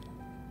asked.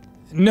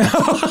 No.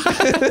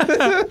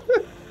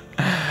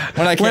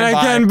 When I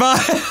Can buy.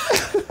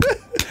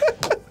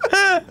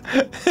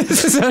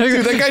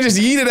 Dude, that guy just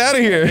yeeted out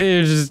of here.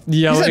 You're just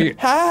yelling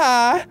Ha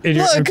ha. in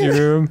your empty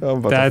room. I'm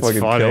about That's to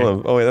fucking funny. kill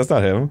him. Oh wait, that's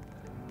not him.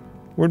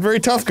 Where'd Very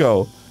Tough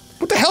go?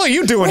 What the hell are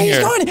you doing He's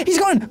here? gone. He's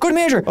gone. Go to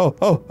manager. Oh.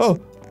 Oh,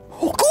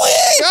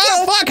 quick!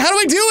 Ah, fuck! How do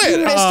I do it?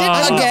 You missed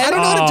it again. I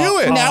don't know how to do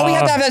it. Now we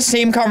have to have that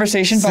same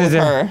conversation, but with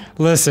her.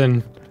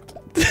 Listen.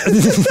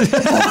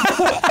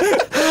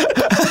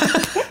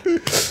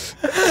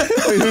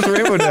 Wait, who's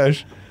Rainbow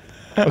Dash?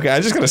 Okay, I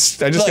just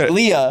Look, gotta.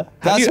 Leah.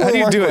 How That's do what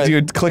you we're do it? working Do you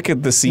with. click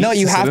at the seat? No,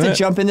 you have sit in to it?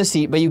 jump in the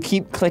seat, but you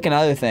keep clicking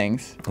other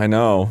things. I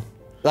know.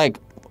 Like,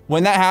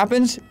 when that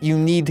happens, you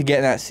need to get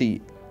in that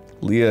seat.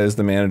 Leah is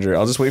the manager.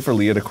 I'll just wait for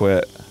Leah to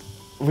quit.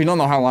 We don't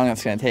know how long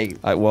that's gonna take.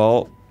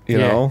 Well, you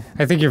know.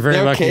 I think you're very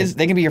They're lucky. kids,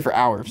 they can be here for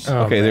hours. Oh,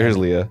 Okay, man. there's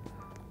Leah.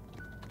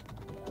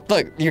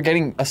 Look, you're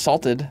getting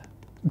assaulted.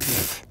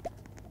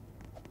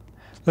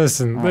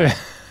 Listen.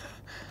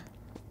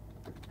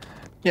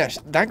 Yeah,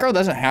 that girl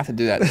doesn't have to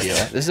do that to you.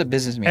 This is a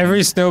business meeting.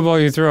 Every snowball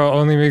you throw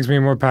only makes me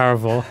more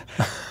powerful.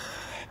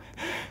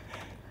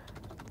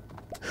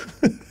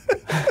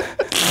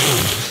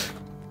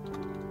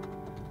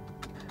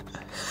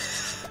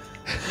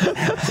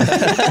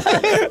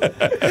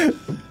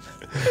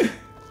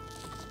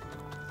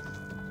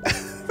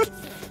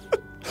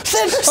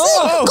 Sid,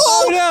 Oh, go!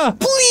 oh, no.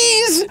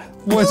 Please!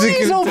 What's it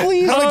Please, gonna oh,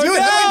 please! How do I do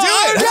it? How do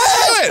I do it? How do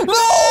I do it? No!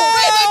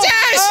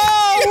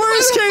 Oh,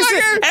 worst case,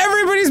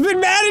 everybody's been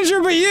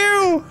manager but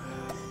you.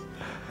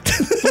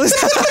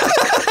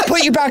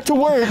 Put you back to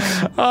work.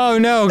 Oh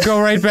no, go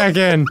right back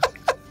in.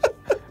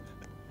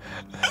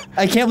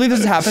 I can't believe this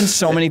has happened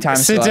so many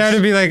times. Sit to down us.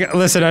 and be like,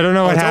 listen, I don't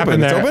know what It's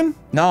happened open. there. It's open?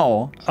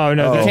 No. Oh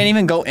no, You they can't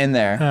even go in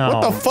there.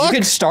 What the Oh. fuck? You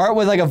could start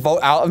with like a vote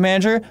out of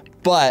manager,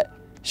 but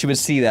she would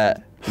see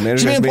that. The manager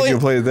She just didn't made you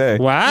play today.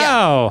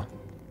 Wow.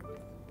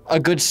 A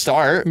good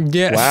start.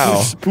 Yeah.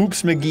 Wow.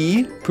 Poops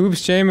McGee.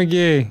 Poops J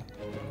McGee.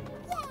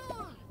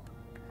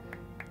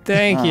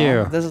 Thank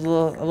you. There's a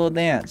little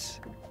dance.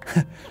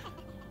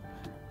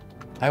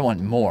 I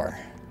want more.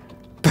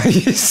 But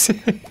you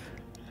see,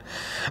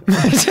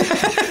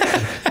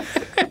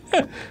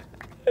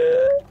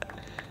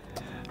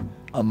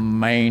 A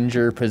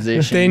manger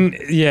position.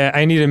 yeah,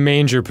 I need a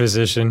manger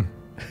position.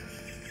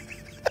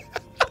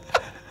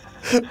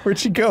 Where'd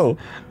she go?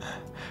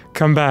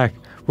 Come back.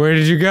 Where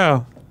did you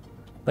go?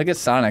 Look at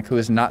Sonic, who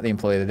is not the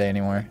employee of the day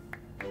anymore.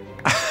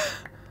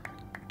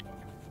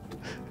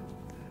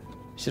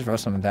 Just wrote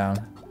something down.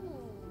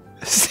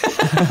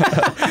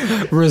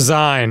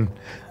 Resign.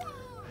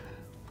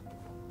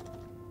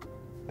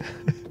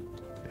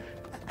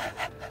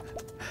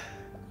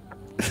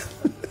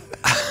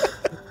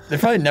 They've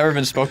probably never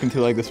been spoken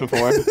to like this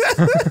before.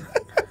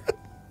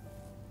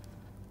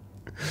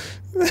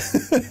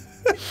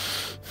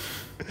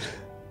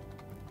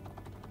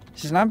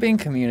 She's not being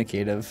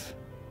communicative.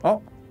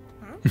 Oh.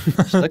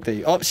 She looked at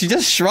you. Oh, she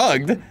just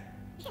shrugged.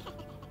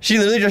 She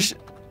literally just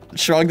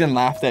shrugged and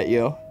laughed at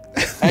you.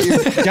 At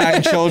your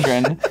giant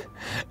children.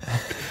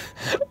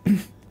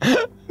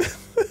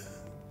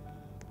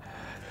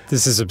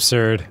 This is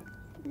absurd.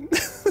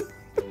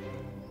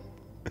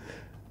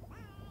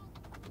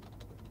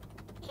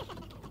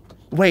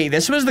 Wait,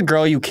 this was the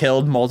girl you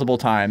killed multiple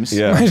times.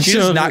 Yeah. She does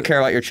Children. not care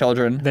about your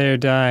children. They're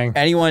dying.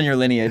 Anyone in your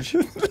lineage.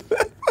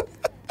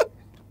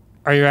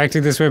 Are you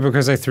acting this way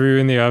because I threw you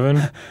in the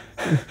oven?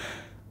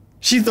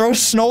 She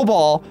throws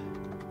Snowball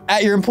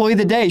at your employee of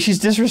the day. She's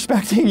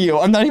disrespecting you.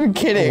 I'm not even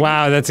kidding.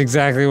 Wow, that's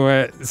exactly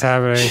what's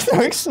happening.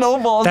 Throwing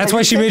snowballs. That's at why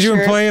your she made you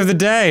picture. employee of the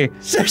day.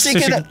 So she So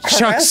can she chucks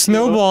harass you.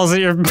 snowballs at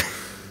your.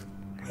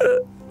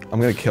 I'm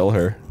gonna kill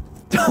her.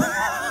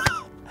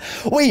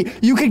 Wait,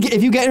 you could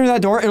if you get her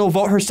that door, it'll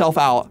vote herself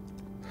out.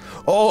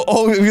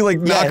 Oh, if you like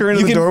knock her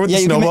into the door with the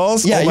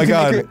snowballs? Yeah, oh my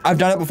god. I've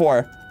done it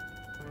before.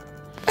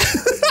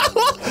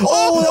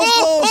 Oh, that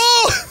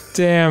was close.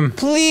 Damn.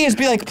 Please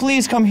be like,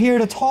 please come here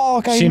to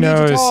talk. I need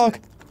to talk.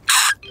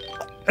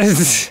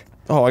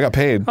 Oh, I got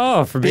paid.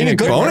 Oh, for being a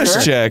good bonus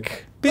worker.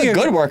 check. Being a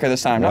good worker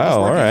this time.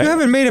 Wow, all right. You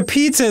haven't made a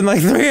pizza in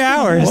like 3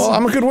 hours. Well,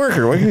 I'm a good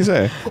worker. What can you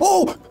say?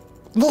 Oh,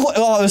 it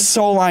was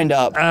so lined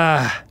up.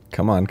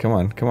 Come on. Get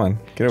over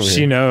here.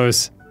 She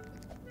knows.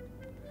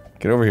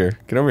 Get over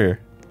here.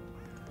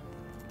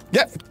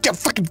 Yeah,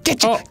 fucking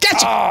get you. Oh.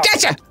 Get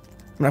you. I'm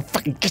gonna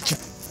fucking get you.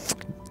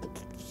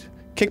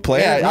 Kick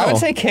player? Yeah, No. I would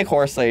say kick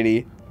horse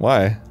lady.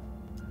 Why?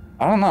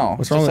 I don't know.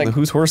 What's wrong with the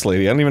who's horse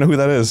lady? I don't even know who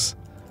that is.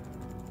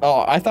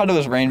 Oh, I thought it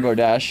was Rainbow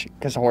Dash,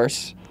 because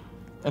horse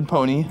and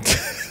pony.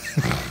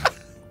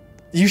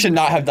 You should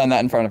not have done that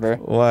in front of her.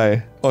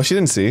 Why? Oh, she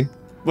didn't see.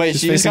 Wait,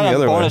 She's she just facing got the a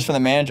other bonus way. from the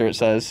manager, it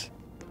says.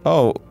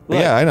 Oh, Look.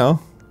 yeah, I know.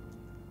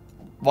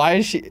 Why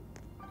is she...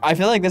 I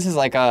feel like this is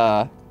like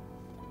a...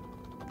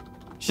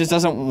 She just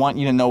doesn't want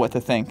you to know what to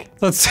think.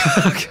 Let's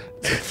talk.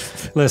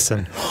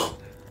 Listen.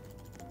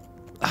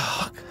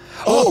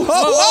 Oh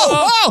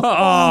my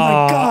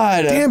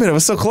God. Damn it, it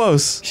was so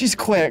close. She's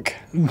quick.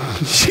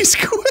 She's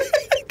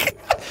quick.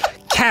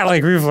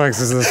 Cat-like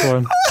reflexes, this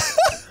one.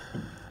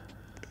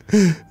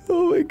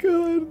 Oh my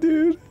god,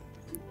 dude.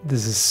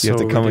 This is so You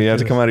have to come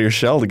ridiculous. out of your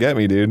shell to get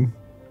me, dude.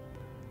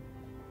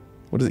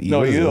 What is E? No,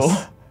 What is you.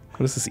 this?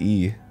 What is this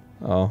E?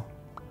 Oh.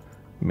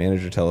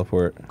 Manager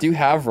teleport. Do you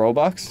have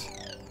Robux?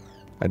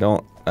 I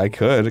don't. I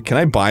could. Can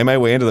I buy my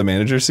way into the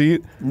manager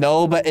seat?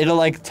 No, but it'll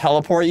like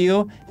teleport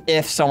you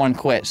if someone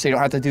quits, so you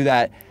don't have to do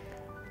that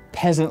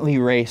peasantly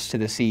race to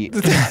the seat.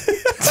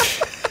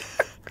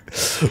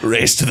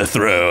 Race to the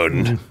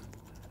throne.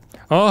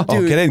 Oh,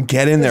 Oh,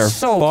 get in there.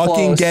 so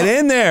Fucking close. get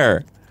in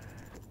there.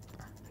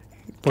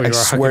 boy, I you are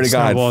swear to hucking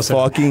God, snowballs at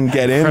fucking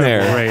get in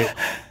incredible there. rate.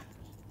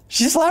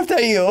 She just laughed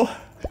at you.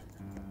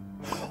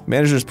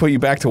 Managers put you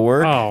back to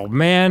work? Oh,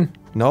 man.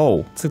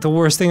 No. It's like the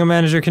worst thing a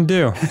manager can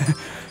do.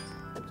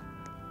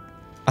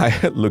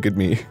 Look at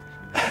me.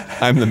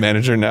 I'm the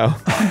manager now.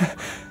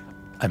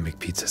 I make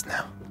pizzas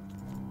now.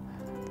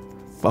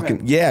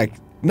 Fucking, yeah.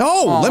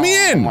 No, let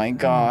me in. Oh my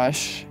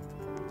gosh.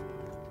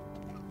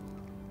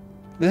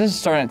 This is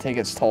starting to take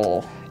its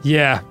toll.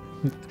 Yeah.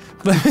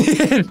 Let me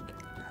in.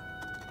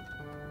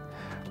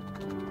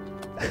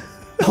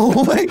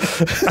 Oh my.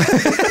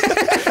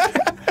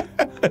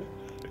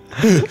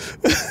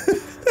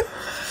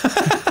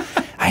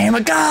 I am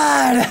a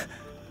god!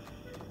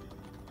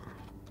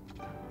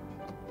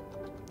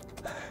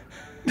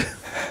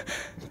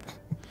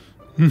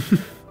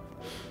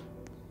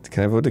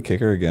 Can I vote to kick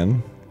her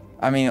again?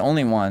 I mean,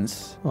 only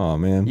once. Oh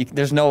man.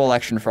 There's no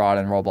election fraud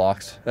in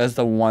Roblox. That's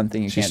the one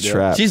thing you She's can't do.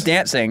 trapped. She's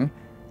dancing.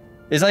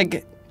 It's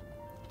like...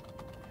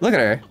 Look at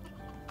her.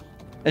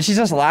 And she's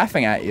just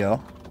laughing at you.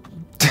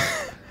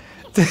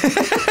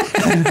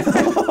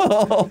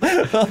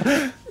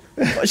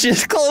 She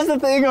just closed the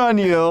thing on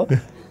you.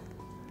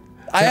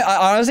 I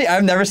honestly,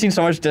 I've never seen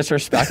so much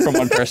disrespect from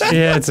one person.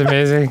 Yeah, it's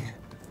amazing.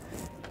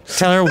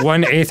 Tell her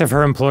 1/8 of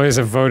her employees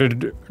have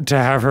voted to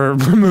have her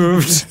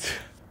removed.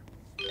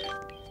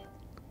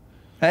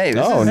 Hey,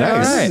 this, Oh, is,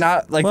 nice. this is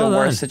not like Well the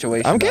done. worst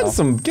situation. I'm getting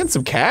though.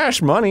 some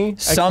cash money.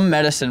 Some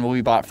medicine will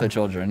be bought for the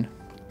children.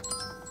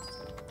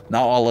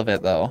 Not all of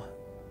it, though.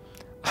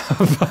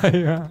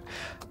 Yeah.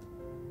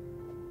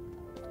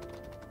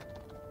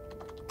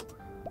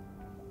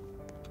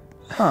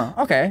 Huh,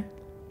 okay.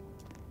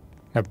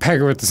 Now peg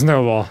her with the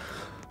snowball.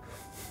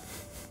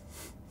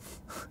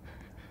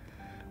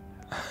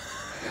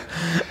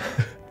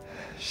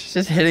 She's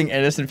just hitting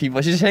innocent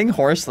people. She's hitting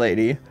Horse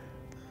Lady.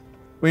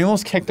 We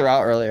almost kicked her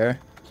out earlier.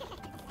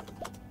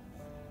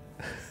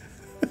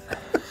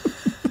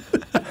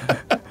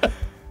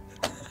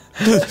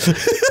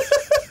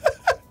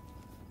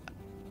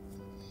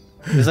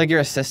 He's like your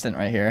assistant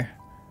right here.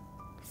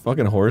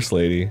 Fucking horse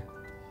lady.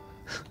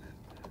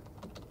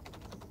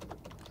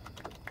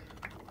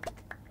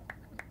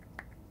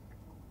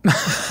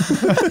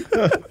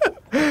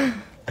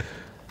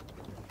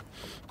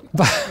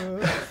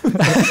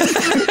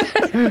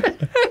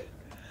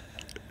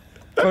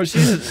 Oh,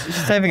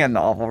 she's typing a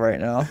novel right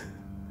now.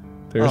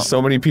 There's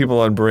so many people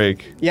on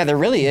break. Yeah, there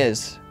really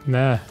is.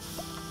 Nah.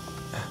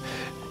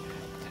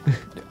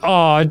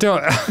 Oh,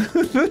 don't.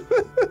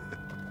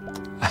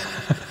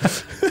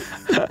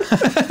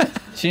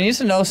 She needs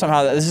to know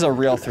somehow that this is a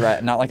real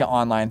threat, not like an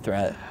online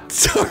threat.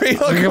 Sorry,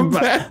 I'll come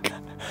back.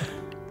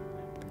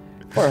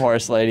 Poor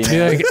Horse Lady.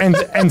 Be like,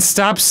 and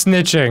stop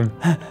snitching.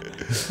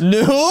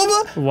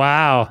 Noob!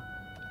 Wow.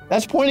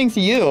 That's pointing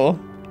to you.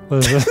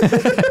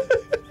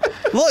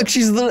 Look,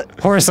 she's the.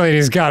 Horse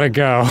lady's gotta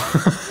go.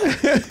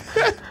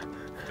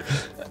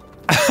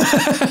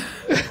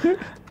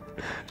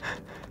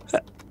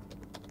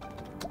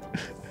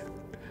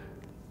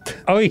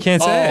 Oh, you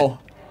can't say it.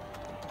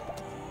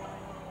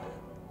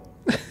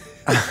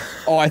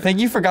 Oh, I think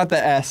you forgot the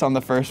S on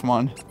the first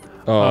one.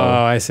 Oh.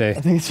 I see. I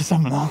think it's just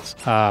someone else.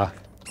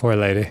 Poor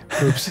lady.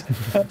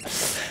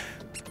 Oops.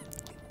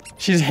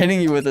 She's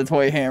hitting you with a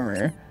toy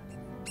hammer.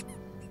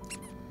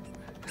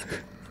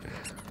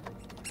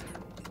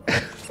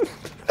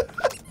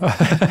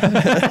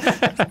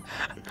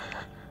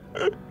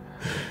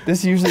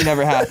 This usually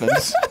never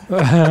happens.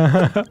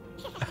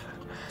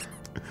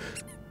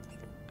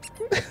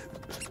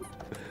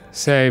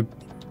 Say,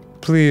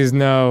 please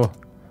no.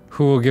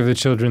 Who will give the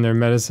children their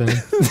medicine?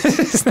 This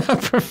is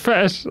not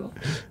professional.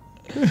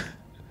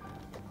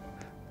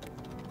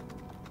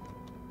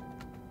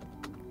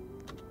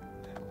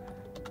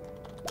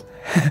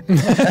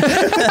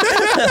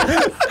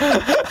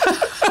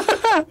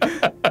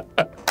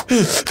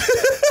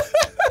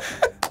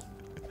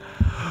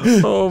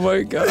 Oh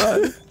my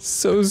god.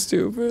 So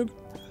stupid.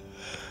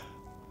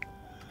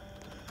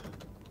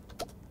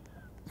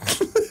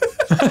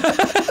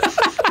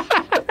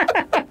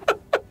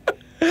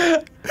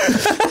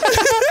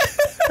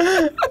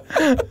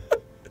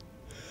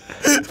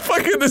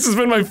 Fucking, this has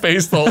been my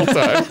face the whole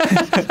time.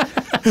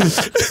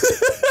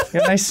 You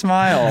got a nice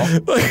smile.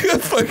 Like a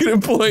fucking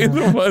employee of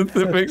the month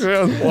that makes me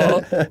on the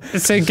wall.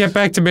 Say, get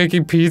back to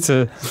making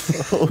pizza.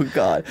 Oh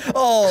god.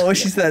 Oh,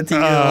 she said to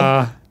you.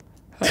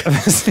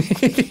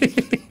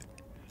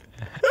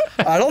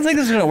 I don't think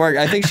this is gonna work.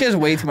 I think she has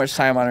way too much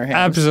time on her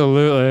hands.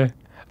 Absolutely.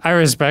 I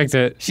respect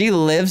it. She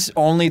lives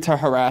only to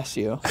harass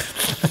you.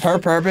 Her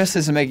purpose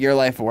is to make your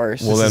life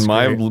worse. Well, then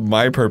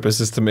my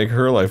purpose is to make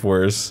her life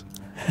worse.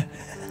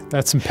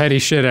 That's some petty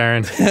shit,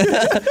 Aaron.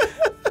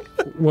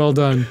 Well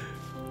done.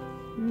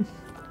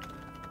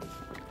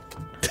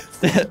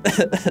 You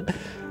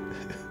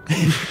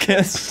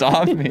can't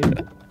stop me.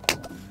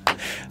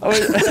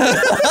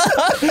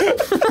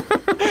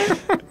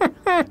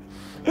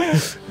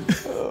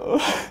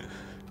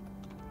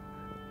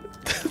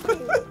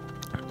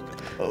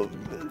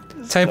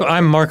 Type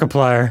I'm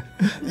Markiplier.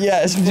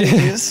 Yes,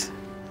 please.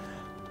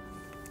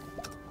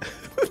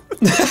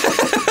 Do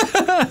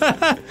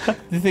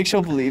you think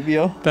she'll believe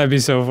you? That'd be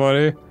so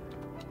funny.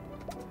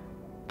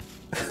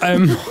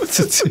 I'm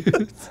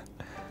multitude.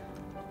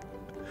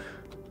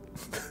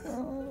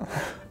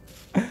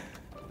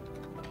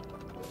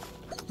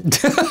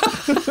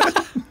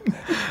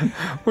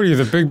 What are you,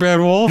 the big bad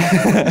wolf?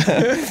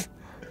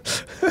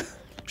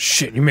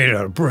 Shit, you made it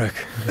out of brick.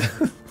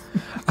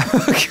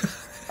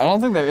 I don't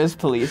think there is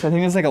police. I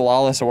think it's like a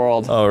lawless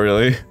world. Oh,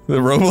 really? The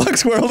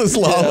Roblox world is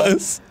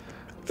lawless.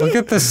 Look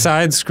at the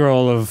side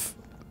scroll of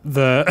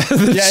the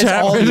Yeah, it's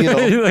chat. all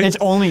you. Like, It's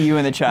only you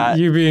in the chat.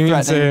 you being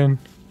threatening insane.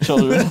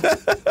 children.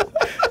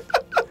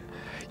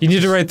 You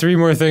need to write 3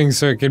 more things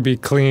so it could be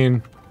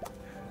clean.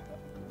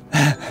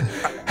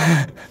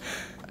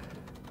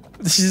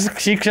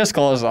 She just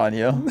calls on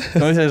you.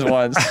 Only says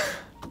once.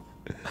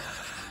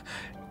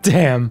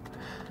 Damn.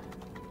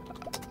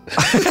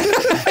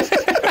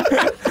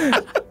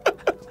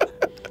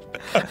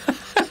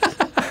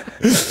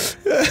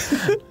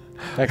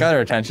 That got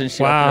her attention.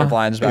 She Wow. opened her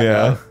blinds back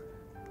Yeah. up.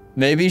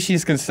 Maybe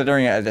she's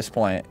considering it at this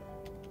point.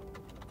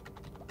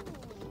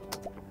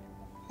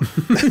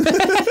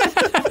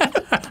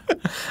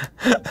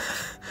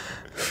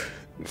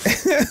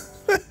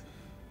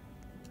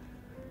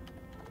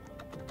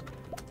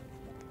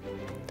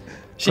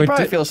 She Put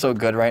probably d- feels so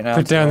good right now.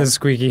 Put down too. the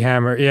squeaky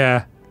hammer.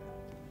 Yeah.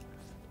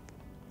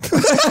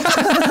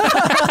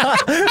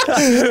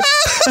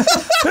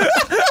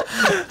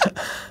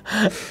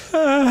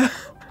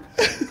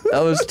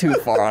 That was too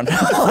far on.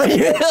 I'll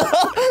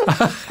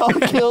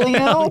kill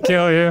you.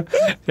 Kill you.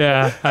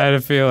 Yeah, I had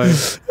a feeling.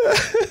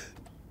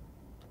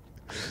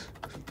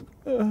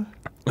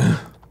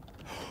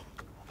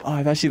 Oh,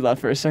 I thought she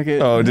left for a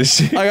second. Oh, did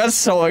she? I got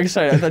so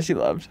excited. I thought she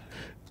left.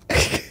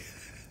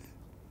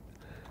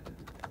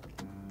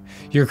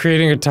 You're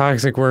creating a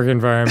toxic work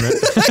environment.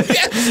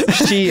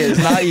 She is,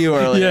 not you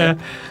earlier.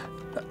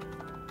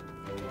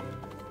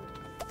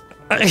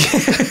 Yeah.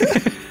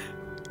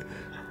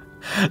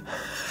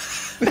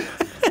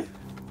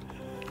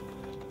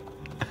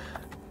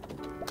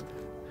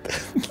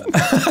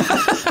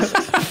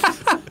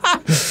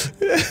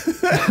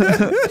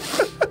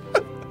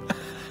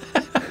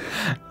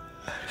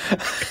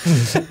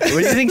 What do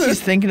you think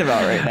she's thinking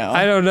about right now?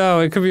 I don't know.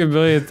 It could be a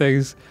million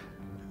things.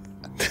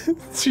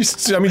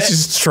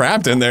 She's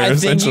trapped in there, I think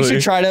essentially. you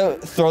should try to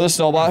throw the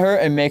snowball at her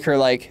and make her,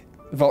 like,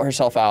 vote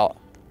herself out.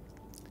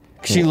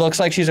 'Cause she looks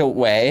like she's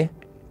away.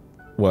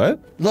 What?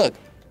 Look.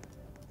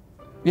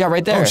 Yeah,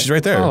 right there. Oh, she's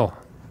right there. Oh,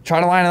 Try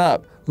to line it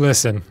up.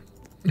 listen.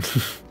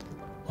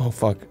 Oh,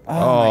 fuck. Oh,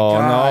 my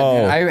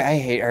God. no. Dude, I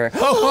hate her.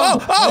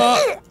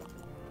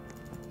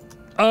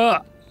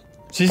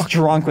 She's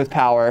drunk with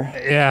power.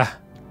 Yeah.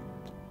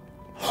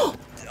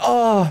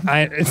 Oh.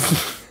 I.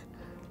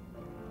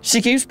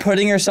 She keeps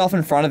putting herself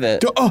in front of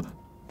it.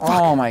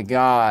 Oh, my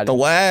God. The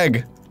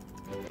lag.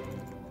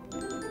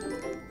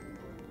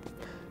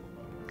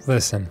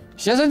 Listen.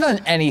 She hasn't done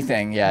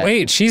anything yet.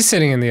 Wait, she's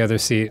sitting in the other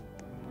seat.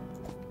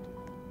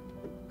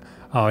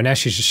 Oh, now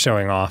she's just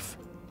showing off.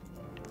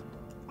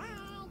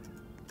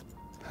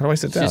 How do I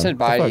sit down? She said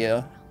bye The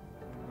to fuck?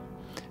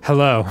 you.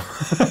 Hello.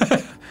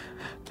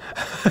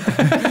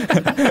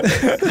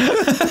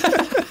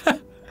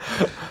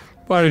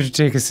 Why don't you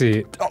take a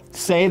seat?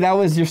 Say that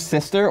was your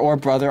sister or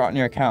brother on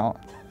your account.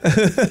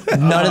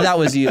 None of that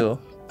was you.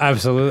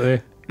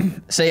 Absolutely.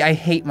 Say, I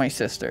hate my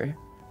sister.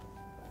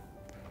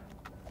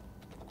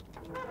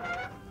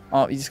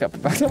 Oh, you just got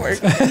put back to work.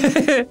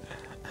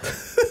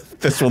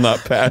 This will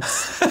not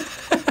pass.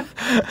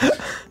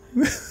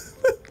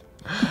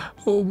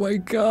 Oh my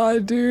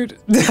god, dude.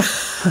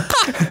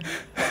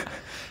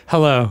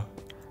 Hello.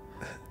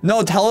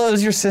 No, tell her it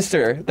was your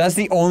sister. That's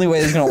the only way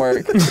this is gonna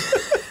work.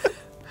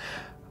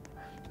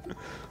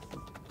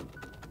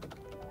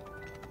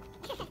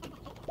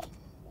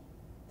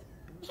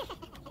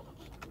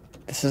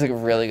 This is like a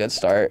really good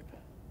start.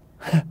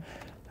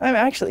 I'm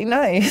actually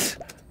nice.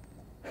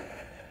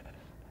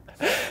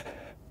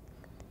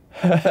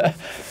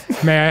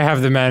 May I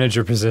have the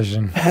manager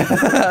position?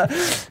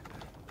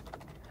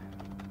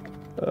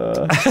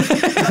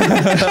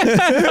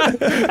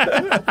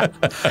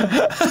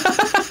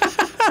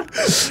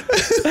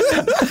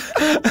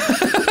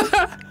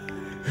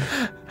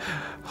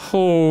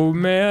 Oh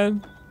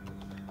man.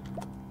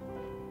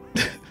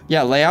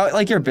 Yeah, lay out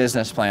like your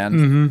business plan.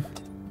 Mm-hmm.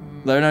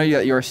 Let her know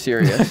you're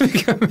serious.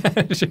 Become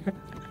manager.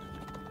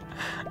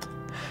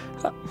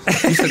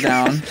 You sit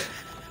down.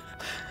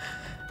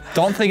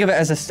 Don't think of it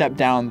as a step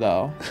down,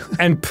 though.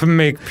 And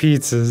make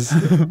pizzas.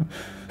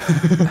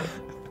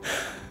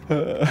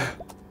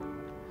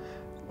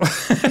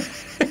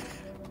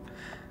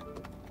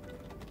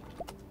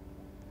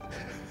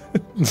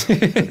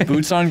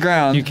 Boots on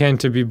ground. You can't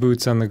to be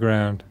boots on the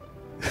ground.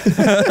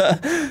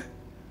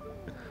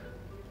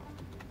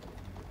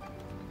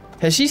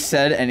 Has she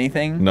said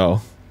anything?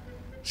 No.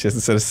 She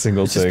hasn't said a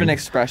single It's just thing. been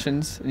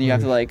expressions, and you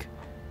have to, like,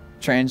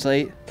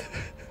 translate.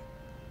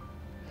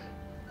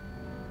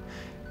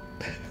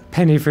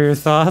 Penny for your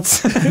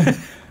thoughts.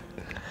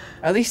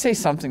 At least say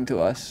something to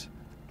us.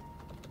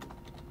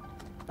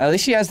 At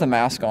least she has the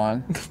mask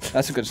on.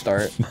 That's a good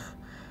start.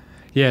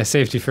 Yeah,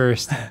 safety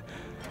first.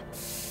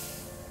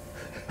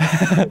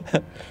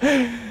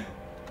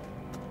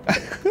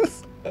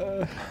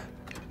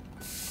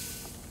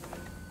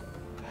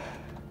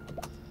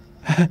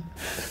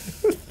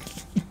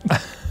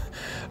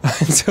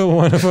 Until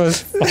one of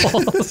us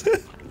falls.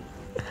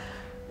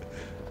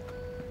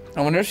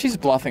 I wonder if she's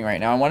bluffing right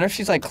now. I wonder if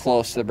she's, like,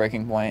 close to the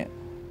breaking point.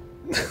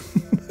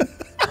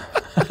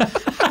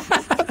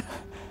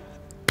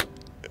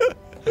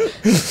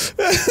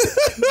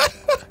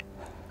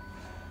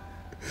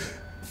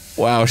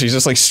 Wow, she's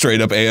just like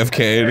straight up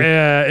AFK'd.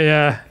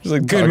 Yeah. She's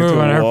like Good talking move to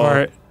a on her wall.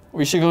 part.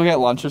 We should go get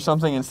lunch or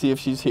something and see if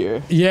she's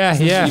here. Yeah.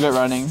 Keep it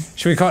running.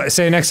 Should we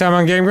say next time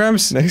on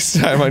GameGrumps? Next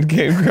time on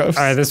GameGrumps.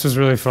 All right, this was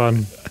really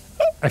fun.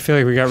 I feel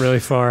like we got really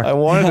far. I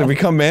wanted to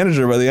become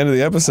manager by the end of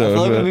the I episode.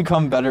 feel like but- we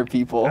become better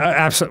people.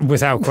 Absolutely,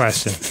 without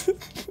question.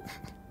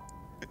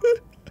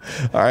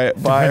 All right,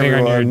 bye Depending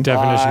on your everyone.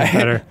 definition of Bye.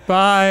 better.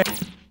 Bye.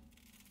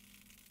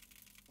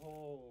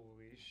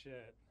 Holy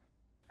shit.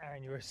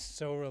 Aaron, you are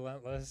so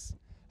relentless.